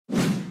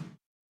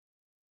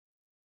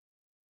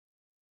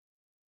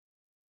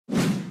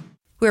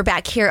 We're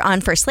back here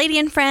on First Lady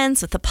and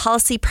Friends with the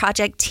Policy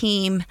Project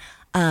team,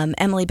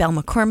 Emily Bell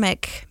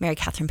McCormick, Mary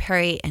Catherine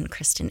Perry, and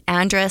Kristen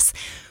Andrus.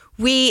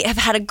 We have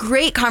had a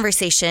great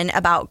conversation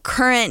about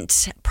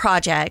current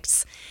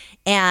projects,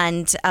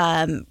 and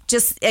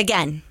just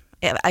again,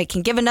 I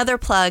can give another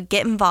plug,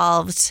 get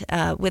involved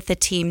with the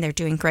team. They're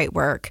doing great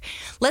work.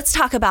 Let's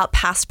talk about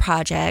past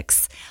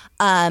projects.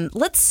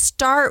 Let's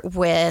start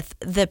with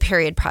the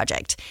Period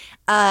Project.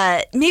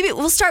 Maybe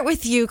we'll start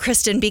with you,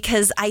 Kristen,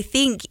 because I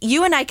think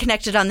you and I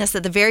connected on this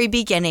at the very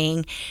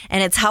beginning,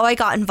 and it's how I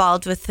got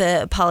involved with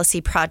the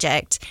Policy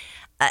Project.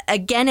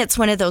 Again, it's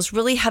one of those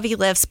really heavy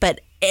lifts,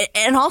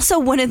 and also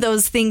one of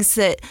those things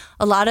that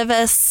a lot of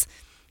us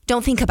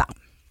don't think about.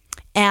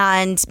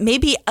 And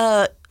maybe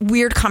a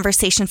weird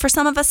conversation for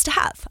some of us to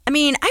have. I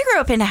mean, I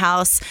grew up in a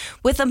house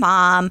with a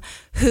mom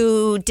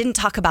who didn't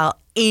talk about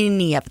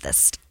any of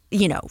this,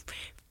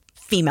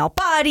 female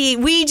body.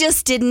 We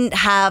just didn't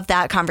have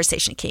that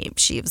conversation.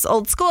 She was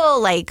old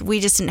school. We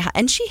just didn't have,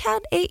 and she had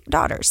 8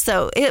 daughters.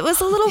 So it was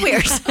a little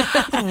weird.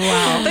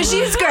 Wow. But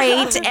she's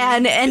great.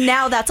 And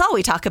now that's all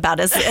we talk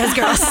about as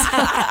girls.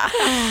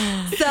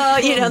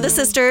 So, the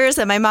sisters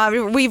and my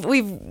mom,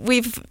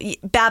 we've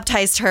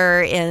baptized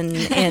her in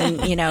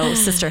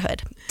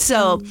sisterhood.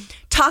 So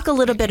talk a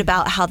little bit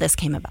about how this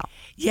came about.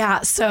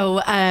 Yeah. So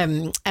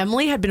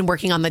Emily had been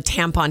working on the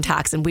tampon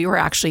tax, and we were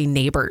actually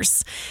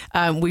neighbors.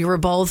 We were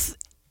both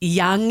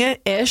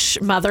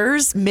young-ish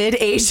mothers,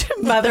 mid-age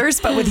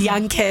mothers, but with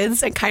young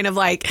kids, and kind of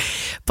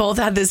both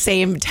had the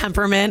same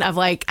temperament of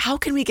how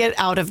can we get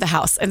out of the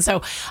house? And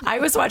so I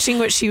was watching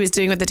what she was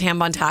doing with the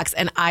tampon tax,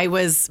 and I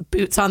was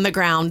boots on the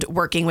ground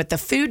working with the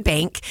food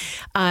bank,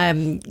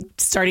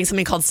 starting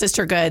something called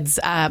Sister Goods,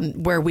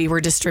 where we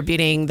were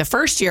distributing the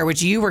first year,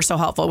 which you were so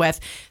helpful with,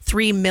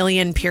 3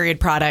 million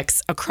period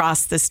products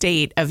across the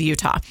state of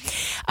Utah.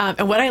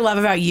 And what I love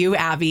about you,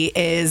 Abby,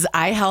 is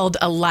I held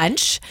a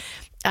lunch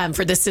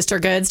for the Sister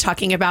Goods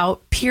talking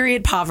about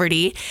period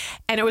poverty.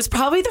 And it was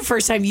probably the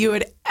first time you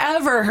had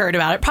ever heard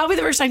about it, probably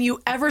the first time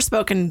you ever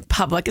spoke in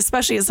public,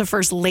 especially as the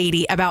first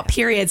lady, about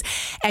periods.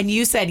 And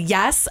you said,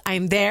 yes,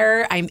 I'm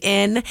there, I'm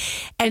in.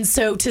 And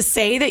so to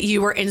say that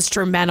you were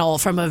instrumental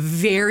from a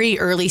very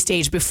early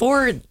stage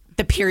before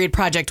the Period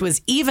Project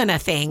was even a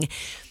thing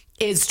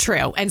is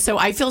true. And so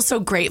I feel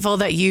so grateful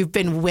that you've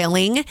been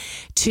willing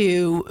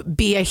to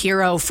be a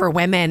hero for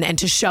women and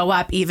to show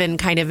up even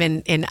kind of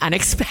in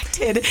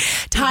unexpected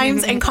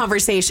times and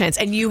conversations.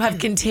 And you have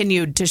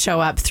continued to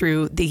show up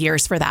through the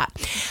years for that.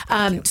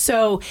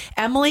 So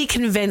Emily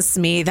convinced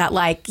me that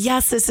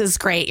yes, this is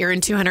great. You're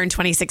in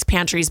 226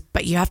 pantries,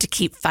 but you have to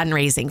keep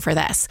fundraising for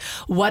this.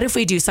 What if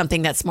we do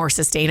something that's more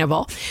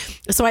sustainable?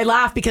 So I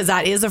laugh because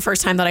that is the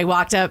first time that I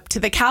walked up to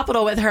the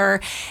Capitol with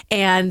her,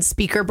 and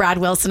Speaker Brad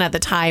Wilson at the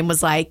time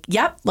was like,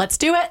 yep, let's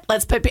do it.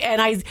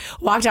 And I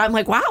walked out. I'm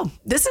like, wow,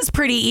 this is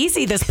pretty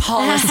easy, this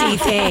policy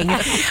thing.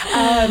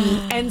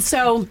 And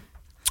so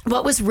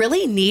what was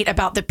really neat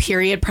about the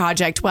Period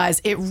Project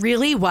was it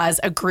really was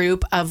a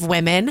group of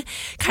women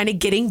kind of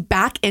getting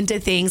back into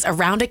things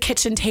around a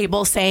kitchen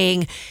table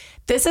saying,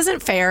 this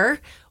isn't fair.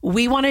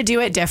 We want to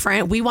do it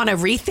different. We want to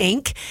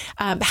rethink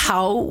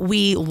how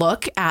we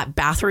look at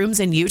bathrooms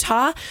in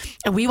Utah,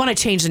 and we want to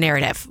change the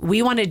narrative.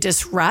 We want to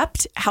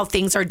disrupt how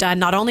things are done,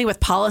 not only with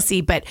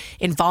policy, but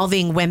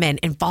involving women,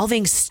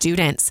 involving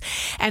students.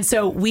 And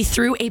so we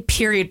threw a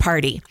period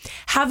party,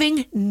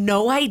 having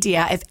no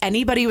idea if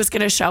anybody was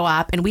going to show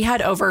up. And we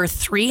had over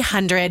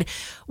 300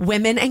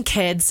 women and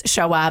kids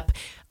show up,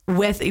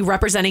 with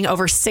representing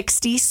over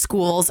 60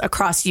 schools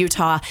across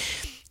Utah.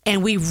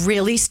 And we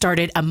really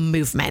started a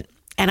movement.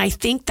 And I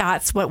think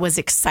that's what was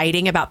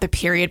exciting about the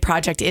Period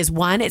Project is,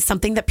 one, it's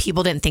something that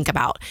people didn't think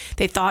about.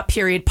 They thought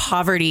period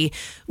poverty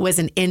was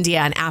in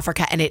India and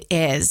Africa, and it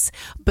is,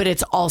 but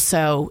it's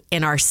also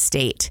in our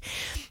state.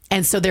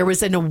 And so there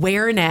was an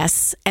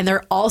awareness, and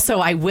there also,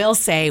 I will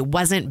say,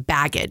 wasn't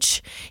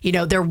baggage.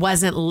 There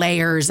wasn't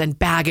layers and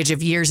baggage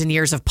of years and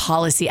years of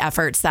policy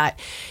efforts that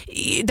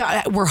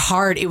were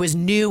hard. It was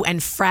new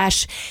and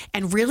fresh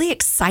and really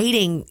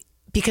exciting,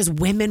 because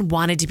women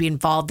wanted to be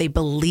involved. They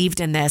believed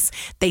in this.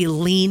 They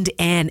leaned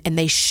in and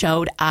they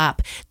showed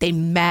up. They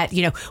met,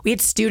 we had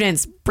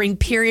students bring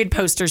period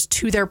posters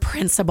to their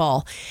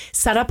principal,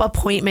 set up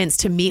appointments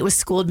to meet with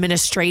school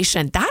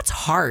administration. That's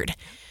hard.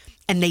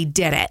 And they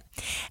did it.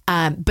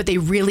 But they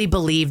really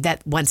believed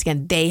that, once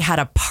again, they had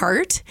a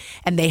part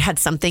and they had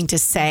something to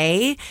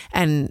say.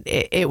 And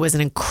it was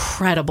an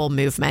incredible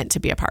movement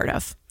to be a part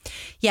of.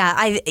 Yeah,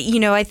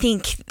 I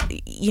think,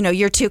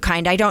 you're too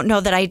kind. I don't know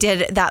that I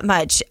did that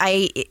much.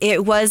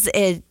 It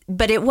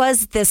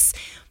was this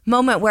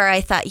moment where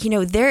I thought,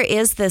 there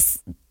is this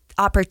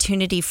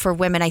opportunity for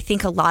women. I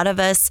think a lot of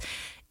us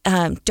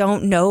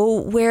don't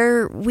know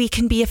where we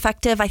can be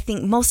effective. I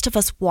think most of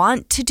us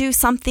want to do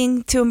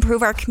something to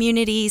improve our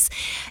communities.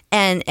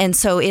 And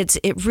so it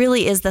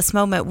really is this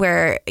moment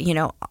where,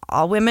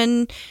 all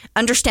women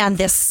understand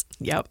this.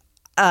 Yep.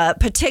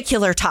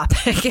 Particular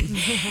topic.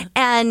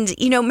 And,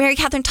 Mary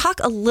Catherine, talk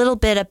a little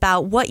bit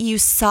about what you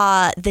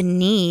saw the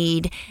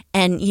need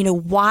and,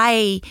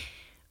 why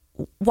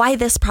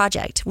this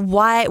project,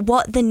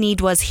 what the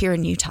need was here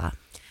in Utah.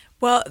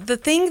 Well, the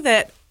thing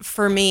that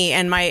for me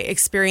and my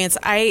experience,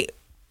 I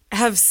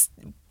have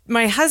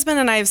my husband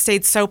and I have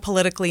stayed so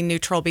politically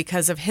neutral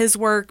because of his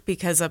work,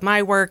 because of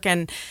my work.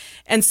 And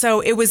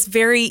so it was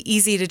very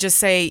easy to just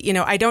say,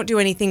 I don't do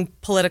anything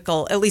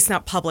political, at least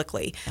not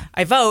publicly.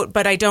 I vote,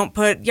 but I don't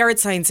put yard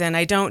signs in.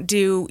 I don't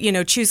do,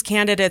 choose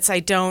candidates. I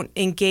don't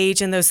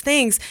engage in those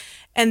things.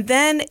 And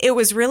then it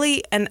was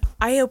really an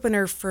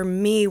eye-opener for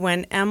me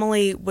when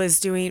Emily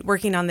was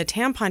working on the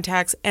tampon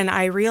tax, and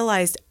I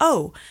realized,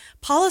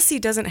 policy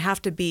doesn't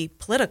have to be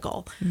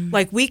political.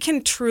 Like, we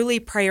can truly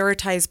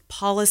prioritize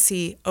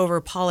policy over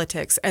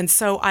politics. And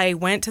so I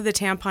went to the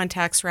tampon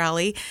tax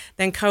rally,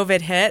 then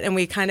COVID hit, and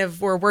we kind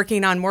of were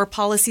working on more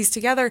policies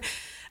together.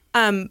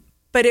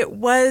 But it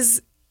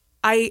was,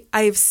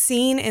 I've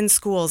seen in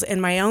schools, in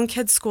my own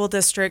kids' school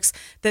districts,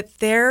 that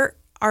there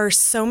are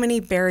so many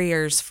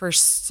barriers for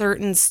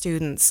certain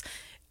students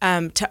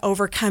to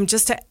overcome,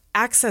 just to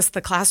access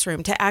the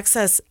classroom, to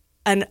access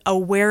an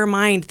aware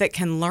mind that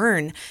can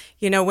learn.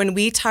 When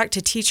we talk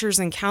to teachers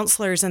and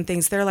counselors and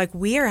things, they're like,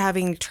 we are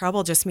having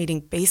trouble just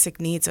meeting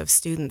basic needs of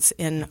students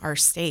in our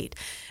state.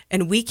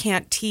 And we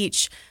can't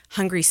teach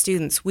hungry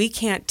students. We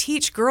can't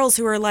teach girls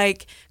who are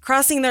like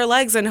crossing their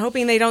legs and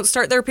hoping they don't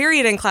start their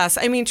period in class.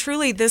 I mean,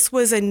 truly, this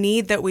was a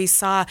need that we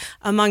saw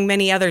among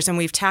many others, and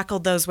we've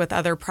tackled those with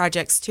other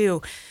projects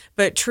too.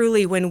 But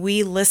truly, when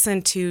we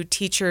listen to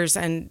teachers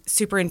and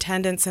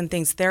superintendents and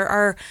things, there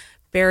are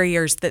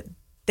barriers that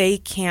they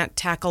can't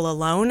tackle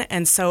alone.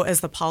 And so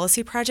as the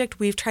policy project,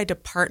 we've tried to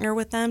partner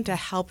with them to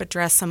help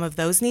address some of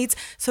those needs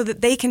so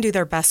that they can do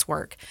their best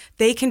work.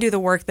 They can do the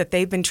work that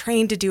they've been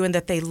trained to do and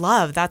that they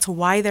love. That's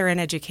why they're in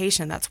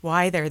education. That's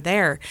why they're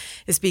there,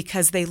 is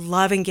because they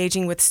love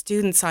engaging with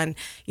students on,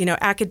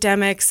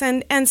 academics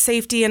and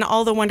safety and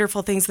all the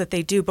wonderful things that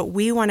they do. But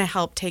we want to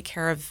help take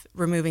care of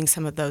removing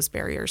some of those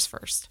barriers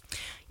first.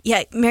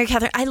 Yeah, Mary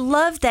Catherine, I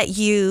love that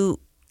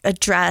you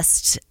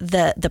addressed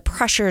the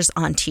pressures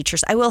on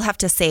teachers. I will have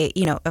to say,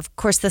 of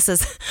course, this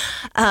is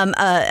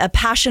a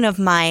passion of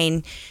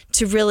mine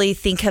to really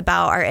think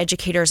about our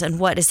educators and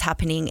what is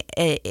happening,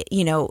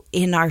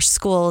 in our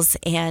schools,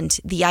 and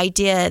the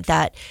idea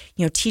that,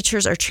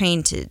 teachers are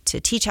trained to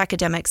teach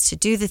academics, to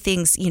do the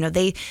things,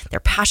 they're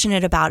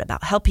passionate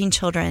about helping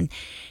children.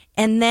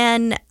 And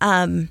then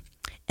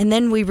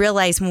we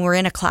realize when we're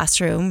in a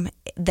classroom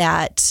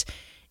that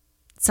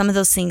some of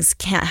those things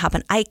can't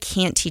happen. I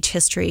can't teach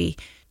history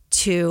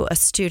to a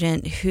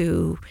student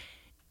who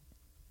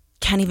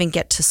can't even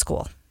get to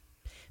school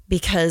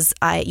because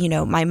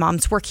my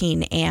mom's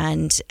working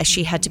and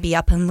she had to be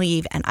up and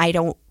leave and I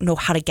don't know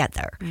how to get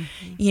there,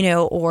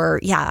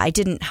 I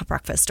didn't have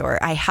breakfast,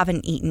 or I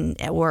haven't eaten,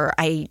 or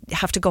I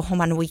have to go home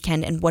on a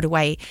weekend, and what do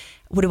I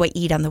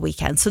eat on the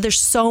weekend? So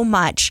there's so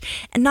much.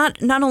 And not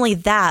only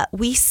that,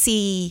 we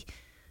see,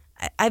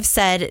 I've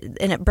said,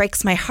 and it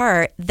breaks my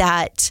heart,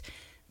 that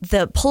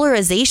the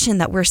polarization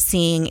that we're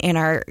seeing in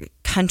our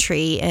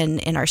country and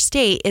in our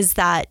state is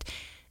that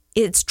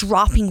it's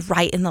dropping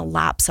right in the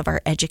laps of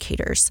our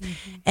educators.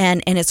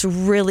 And it's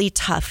really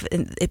tough,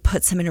 and it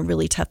puts them in a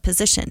really tough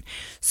position.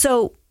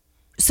 So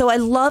I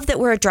love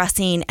that we're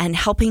addressing and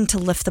helping to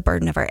lift the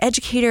burden of our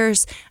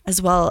educators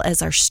as well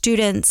as our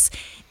students.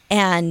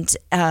 And,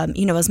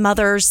 as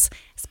mothers,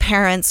 as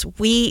parents,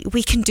 we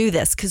can do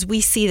this because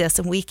we see this,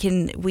 and we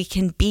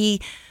can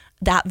be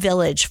that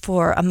village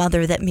for a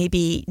mother that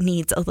maybe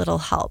needs a little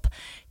help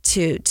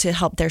to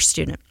help their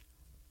student.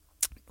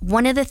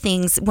 One of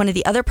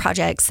the other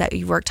projects that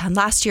you worked on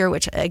last year,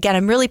 which again,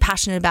 I'm really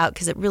passionate about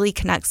because it really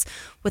connects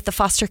with the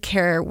foster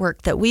care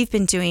work that we've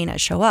been doing at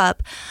Show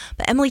Up.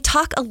 But Emily,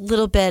 talk a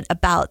little bit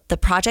about the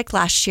project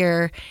last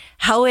year,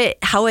 how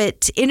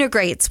it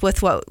integrates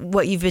with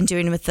what you've been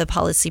doing with the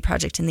policy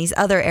project in these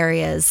other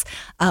areas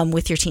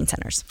with your teen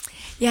centers.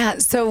 Yeah,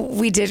 so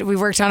we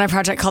worked on a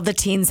project called the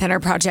Teen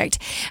Center Project.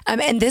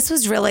 And this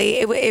was really,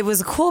 it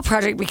was a cool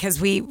project because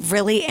we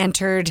really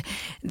entered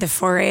the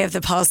foray of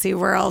the policy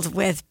world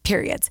with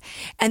periods.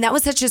 And that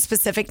was such a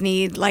specific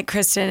need, like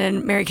Kristen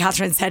and Mary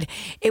Catherine said.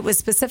 It was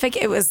specific.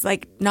 It was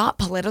like not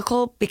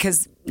political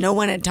because no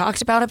one had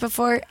talked about it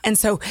before. And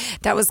so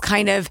that was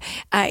kind of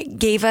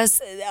gave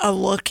us a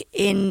look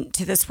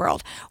into this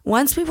world.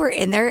 Once we were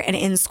in there and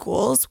in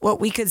schools,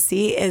 what we could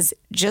see is,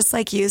 just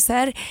like you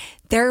said,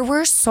 there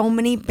were so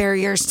many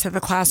barriers to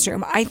the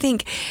classroom. I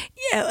think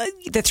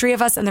the three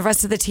of us and the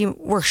rest of the team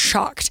were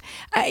shocked,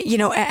 at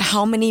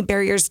how many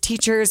barriers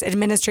teachers,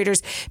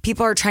 administrators,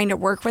 people are trying to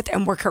work with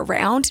and work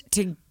around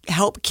to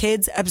help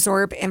kids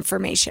absorb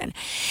information.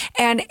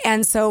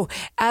 And so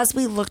as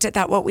we looked at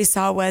that, what we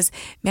saw was,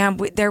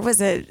 there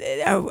was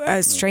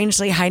a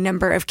strangely high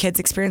number of kids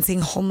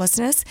experiencing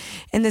homelessness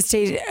in the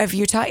state of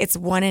Utah. It's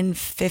 1 in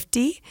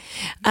 50.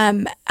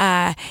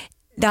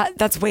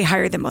 That's way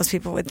higher than most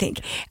people would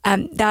think.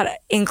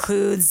 That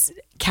includes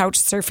couch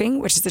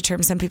surfing, which is a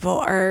term some people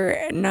are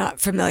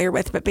not familiar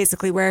with, but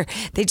basically where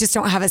they just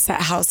don't have a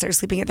set house. They're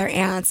sleeping at their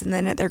aunt's and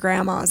then at their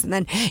grandma's and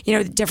then,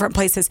 different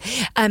places.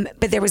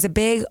 But there was a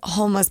big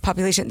homeless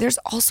population. There's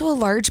also a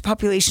large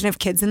population of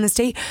kids in the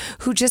state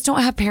who just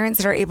don't have parents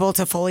that are able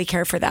to fully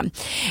care for them.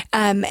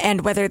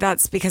 And whether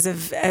that's because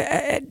of,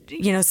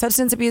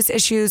 substance abuse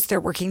issues, they're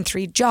working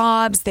 3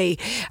 jobs, they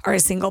are a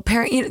single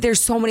parent.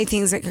 There's so many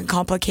things that can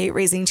complicate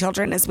raising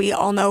children. As we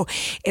all know,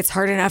 it's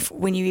hard enough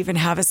when you even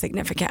have a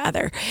significant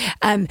other.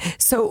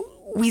 So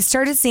we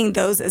started seeing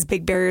those as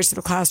big barriers to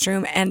the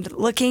classroom and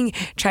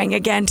trying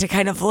again to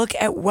kind of look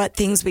at what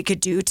things we could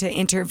do to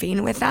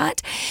intervene with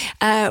that.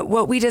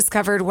 What we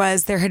discovered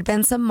was there had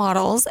been some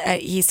models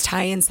at East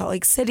High in Salt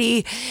Lake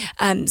City,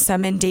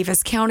 some in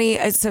Davis County,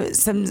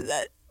 some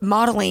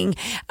modeling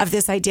of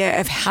this idea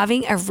of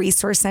having a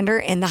resource center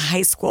in the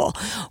high school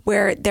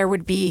where there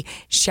would be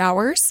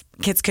showers.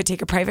 Kids could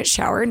take a private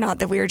shower, not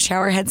the weird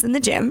shower heads in the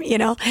gym,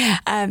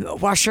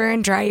 washer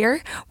and dryer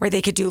where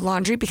they could do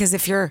laundry, because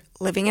if you're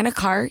living in a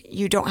car,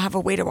 you don't have a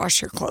way to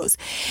wash your clothes.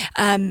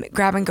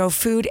 Grab and go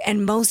food,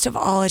 and most of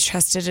all, a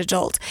trusted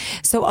adult.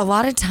 So a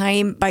lot of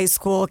time by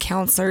school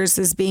counselors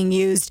is being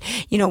used,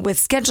 with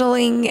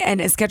scheduling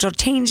and schedule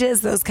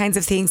changes, those kinds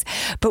of things.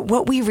 But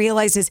what we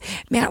realized is,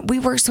 man, we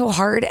work so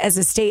hard as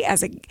a state,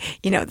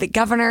 the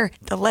governor,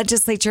 the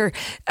legislature,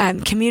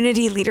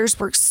 community leaders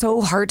work so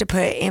hard to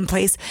put in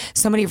place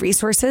so many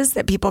resources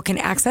that people can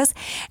access.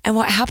 And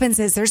what happens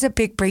is there's a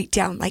big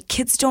breakdown. Like,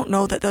 kids don't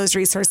know that those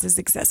resources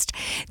exist.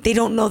 They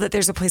don't know that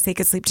there's a place they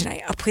could sleep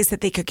tonight, a place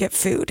that they could get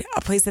food, a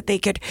place that they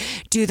could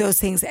do those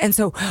things. And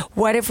so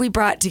what if we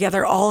brought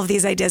together all of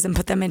these ideas and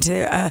put them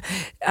into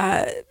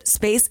a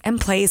space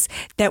and place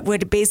that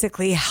would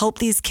basically help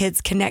these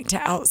kids connect to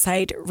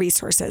outside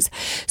resources?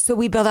 So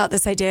we built out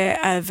this idea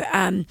of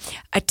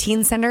a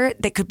teen center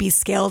that could be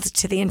scaled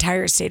to the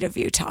entire state of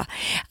Utah.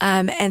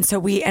 And so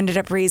we ended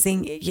up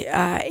raising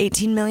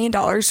 $18 million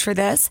for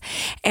this.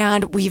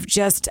 And we've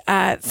just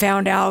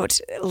found out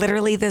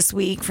literally this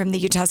week from the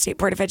Utah State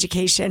Board of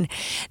Education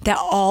that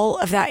all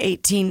of that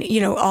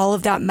all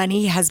of that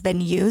money has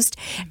been used.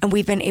 And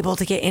we've been able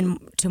to get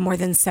into more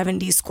than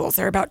 70 schools.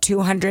 There are about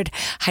 200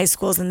 high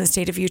schools in the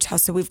state of Utah.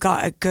 So we've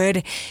got a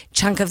good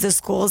chunk of the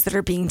schools that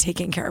are being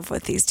taken care of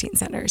with these teen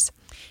centers.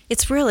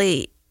 It's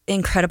really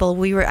incredible.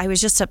 I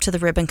was just up to the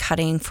ribbon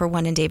cutting for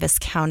one in Davis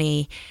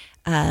County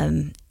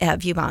at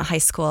Viewmont High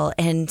School.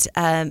 And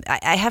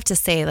I have to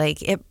say,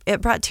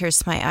 it brought tears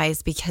to my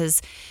eyes,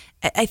 because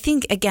I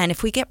think, again,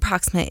 if we get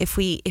proximate, if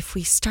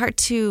we start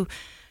to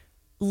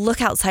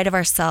look outside of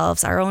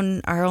ourselves, our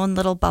own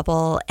little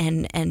bubble,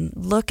 and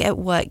look at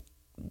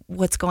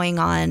what's going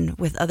on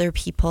with other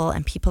people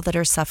and people that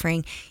are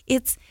suffering,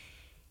 it's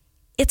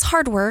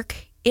hard work.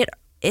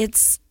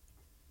 It's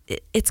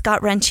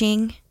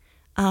gut-wrenching.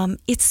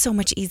 It's so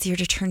much easier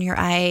to turn your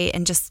eye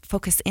and just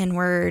focus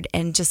inward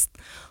and just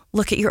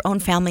look at your own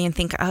family and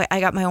think, I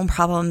got my own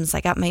problems,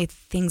 I got my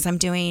things I'm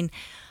doing.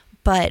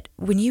 But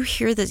when you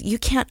hear this, you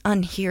can't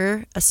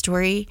unhear a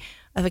story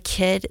of a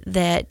kid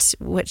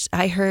which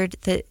I heard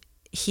that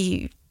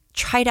he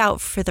tried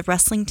out for the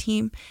wrestling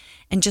team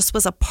and just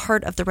was a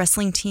part of the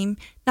wrestling team,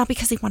 not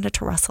because he wanted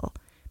to wrestle,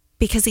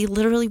 because he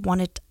literally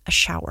wanted a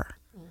shower.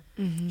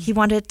 Mm-hmm. He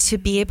wanted to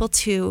be able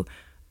to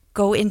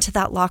go into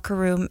that locker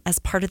room as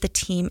part of the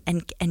team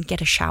and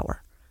get a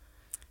shower.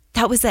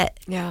 That was it.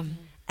 Yeah.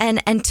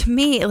 And to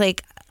me,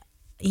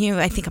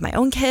 I think of my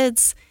own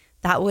kids,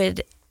 that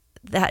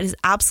is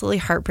absolutely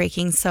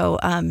heartbreaking. So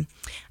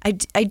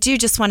I do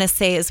just want to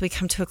say, as we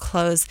come to a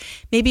close,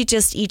 maybe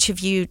just each of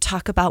you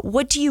talk about,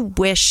 what do you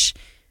wish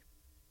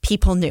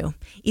people knew,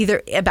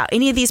 either about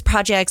any of these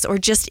projects or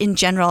just in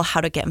general how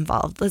to get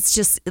involved? Let's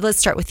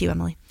start with you,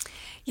 Emily.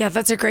 Yeah,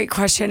 that's a great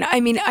question. I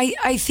mean,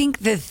 I think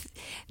the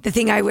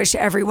thing I wish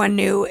everyone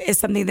knew is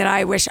something that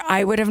I wish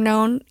I would have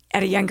known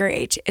at a younger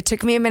age. It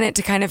took me a minute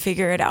to kind of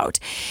figure it out,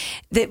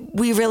 that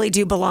we really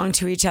do belong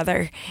to each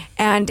other.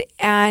 And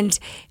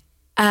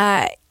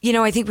I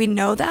think we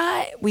know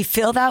that, we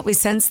feel that, we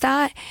sense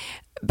that.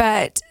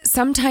 But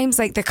sometimes,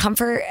 the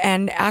comfort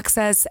and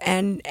access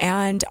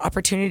and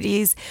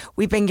opportunities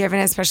we've been given,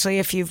 especially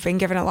if you've been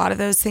given a lot of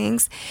those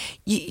things,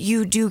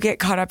 you do get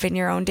caught up in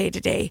your own day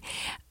to day.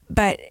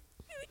 But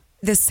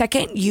the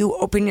second you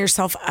open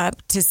yourself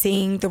up to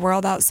seeing the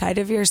world outside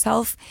of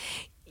yourself,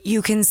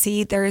 you can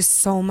see there is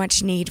so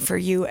much need for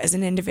you as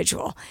an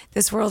individual.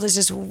 This world is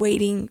just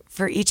waiting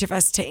for each of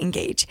us to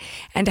engage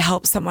and to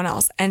help someone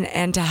else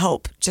and to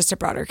help just a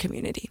broader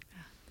community.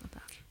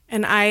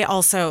 And I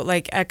also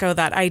echo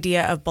that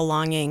idea of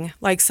belonging.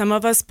 Some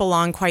of us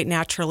belong quite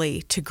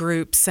naturally to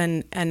groups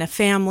and a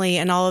family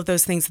and all of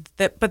those things.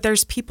 But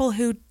there's people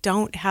who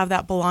don't have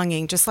that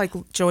belonging, just like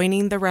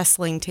joining the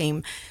wrestling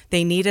team.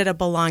 They needed a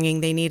belonging.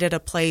 They needed a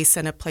place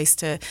and a place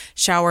to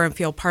shower and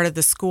feel part of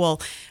the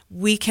school.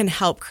 We can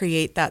help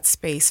create that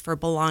space for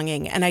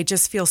belonging. And I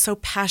just feel so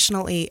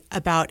passionately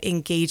about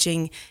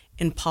engaging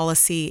in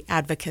policy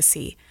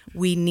advocacy.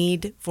 we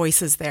need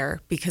voices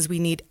there because we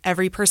need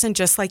every person,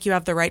 just like you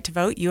have the right to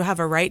vote, you have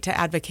a right to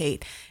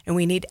advocate. And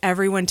we need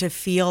everyone to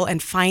feel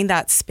and find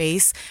that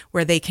space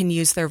where they can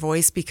use their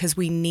voice because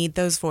we need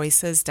those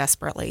voices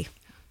desperately.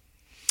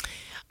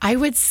 I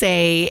would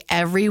say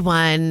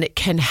everyone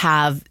can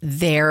have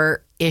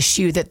their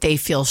issue that they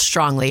feel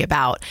strongly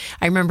about.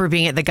 I remember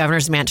being at the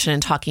governor's mansion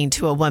and talking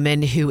to a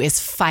woman who is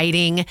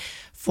fighting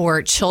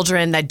for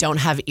children that don't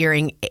have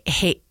hearing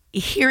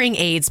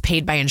aids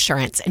paid by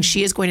insurance. And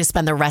she is going to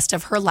spend the rest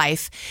of her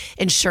life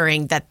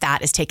ensuring that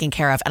that is taken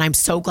care of. And I'm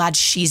so glad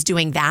she's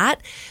doing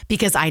that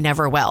because I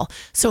never will.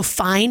 So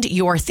find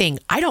your thing.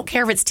 I don't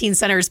care if it's teen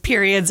centers,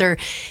 periods, or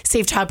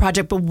Safe Child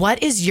Project, but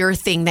what is your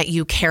thing that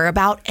you care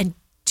about, and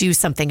do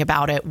something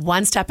about it.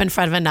 One step in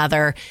front of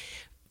another.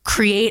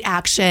 Create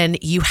action.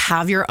 You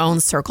have your own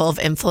circle of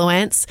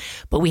influence,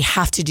 but we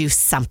have to do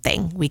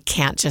something. We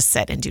can't just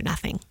sit and do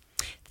nothing.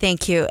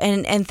 Thank you.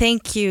 And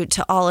thank you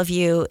to all of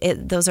you.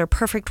 Those are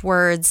perfect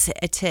words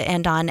to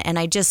end on. And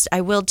I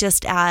will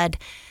just add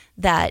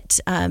that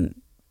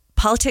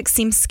politics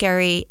seems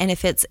scary. And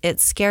if it's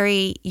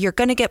scary, you're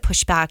going to get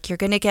pushback. You're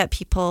going to get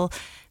people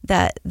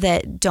that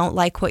don't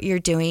like what you're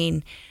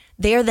doing.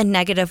 They are the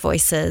negative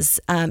voices.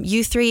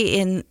 You three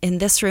in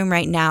this room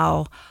right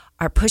now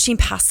are pushing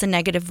past the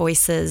negative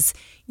voices.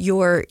 You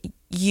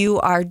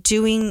are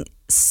doing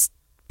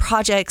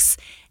projects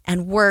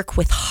and work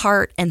with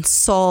heart and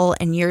soul.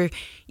 And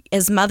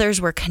as mothers,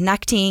 we're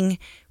connecting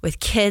with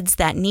kids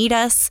that need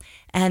us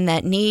and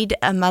that need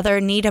a mother,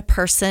 need a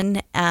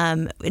person,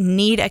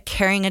 need a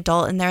caring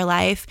adult in their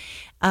life.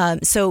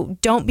 So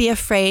don't be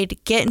afraid.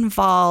 Get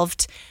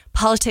involved.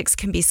 Politics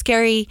can be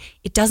scary.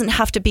 It doesn't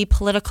have to be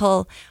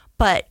political.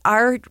 But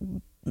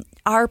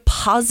our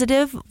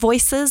positive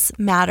voices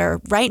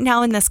matter. Right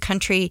now in this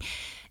country,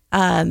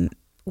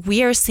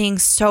 we are seeing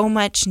so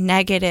much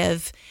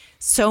negative,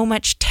 so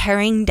much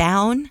tearing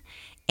down,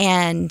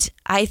 and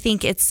I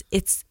think it's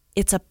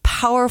a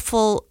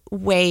powerful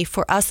way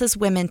for us as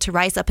women to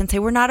rise up and say,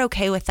 we're not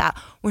okay with that.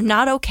 We're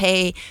not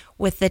okay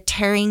with the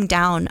tearing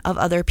down of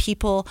other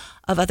people,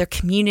 of other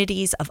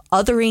communities, of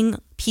othering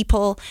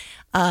people,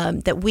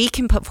 that we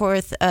can put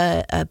forth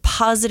a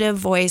positive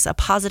voice, a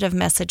positive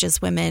message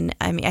as women.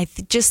 I mean,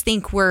 just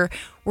think we're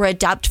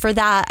adept for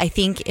that. I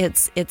think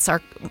it's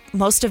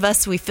most of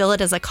us, we feel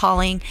it as a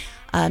calling.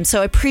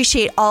 So I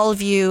appreciate all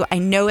of you. I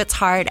know it's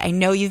hard. I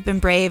know you've been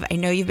brave. I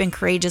know you've been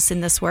courageous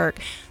in this work.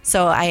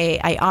 So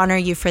I honor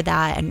you for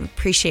that and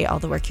appreciate all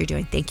the work you're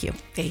doing. Thank you.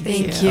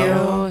 Thank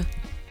you.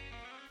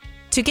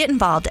 To get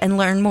involved and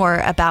learn more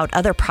about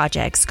other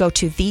projects, go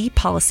to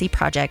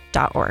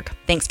thepolicyproject.org.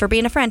 Thanks for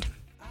being a friend.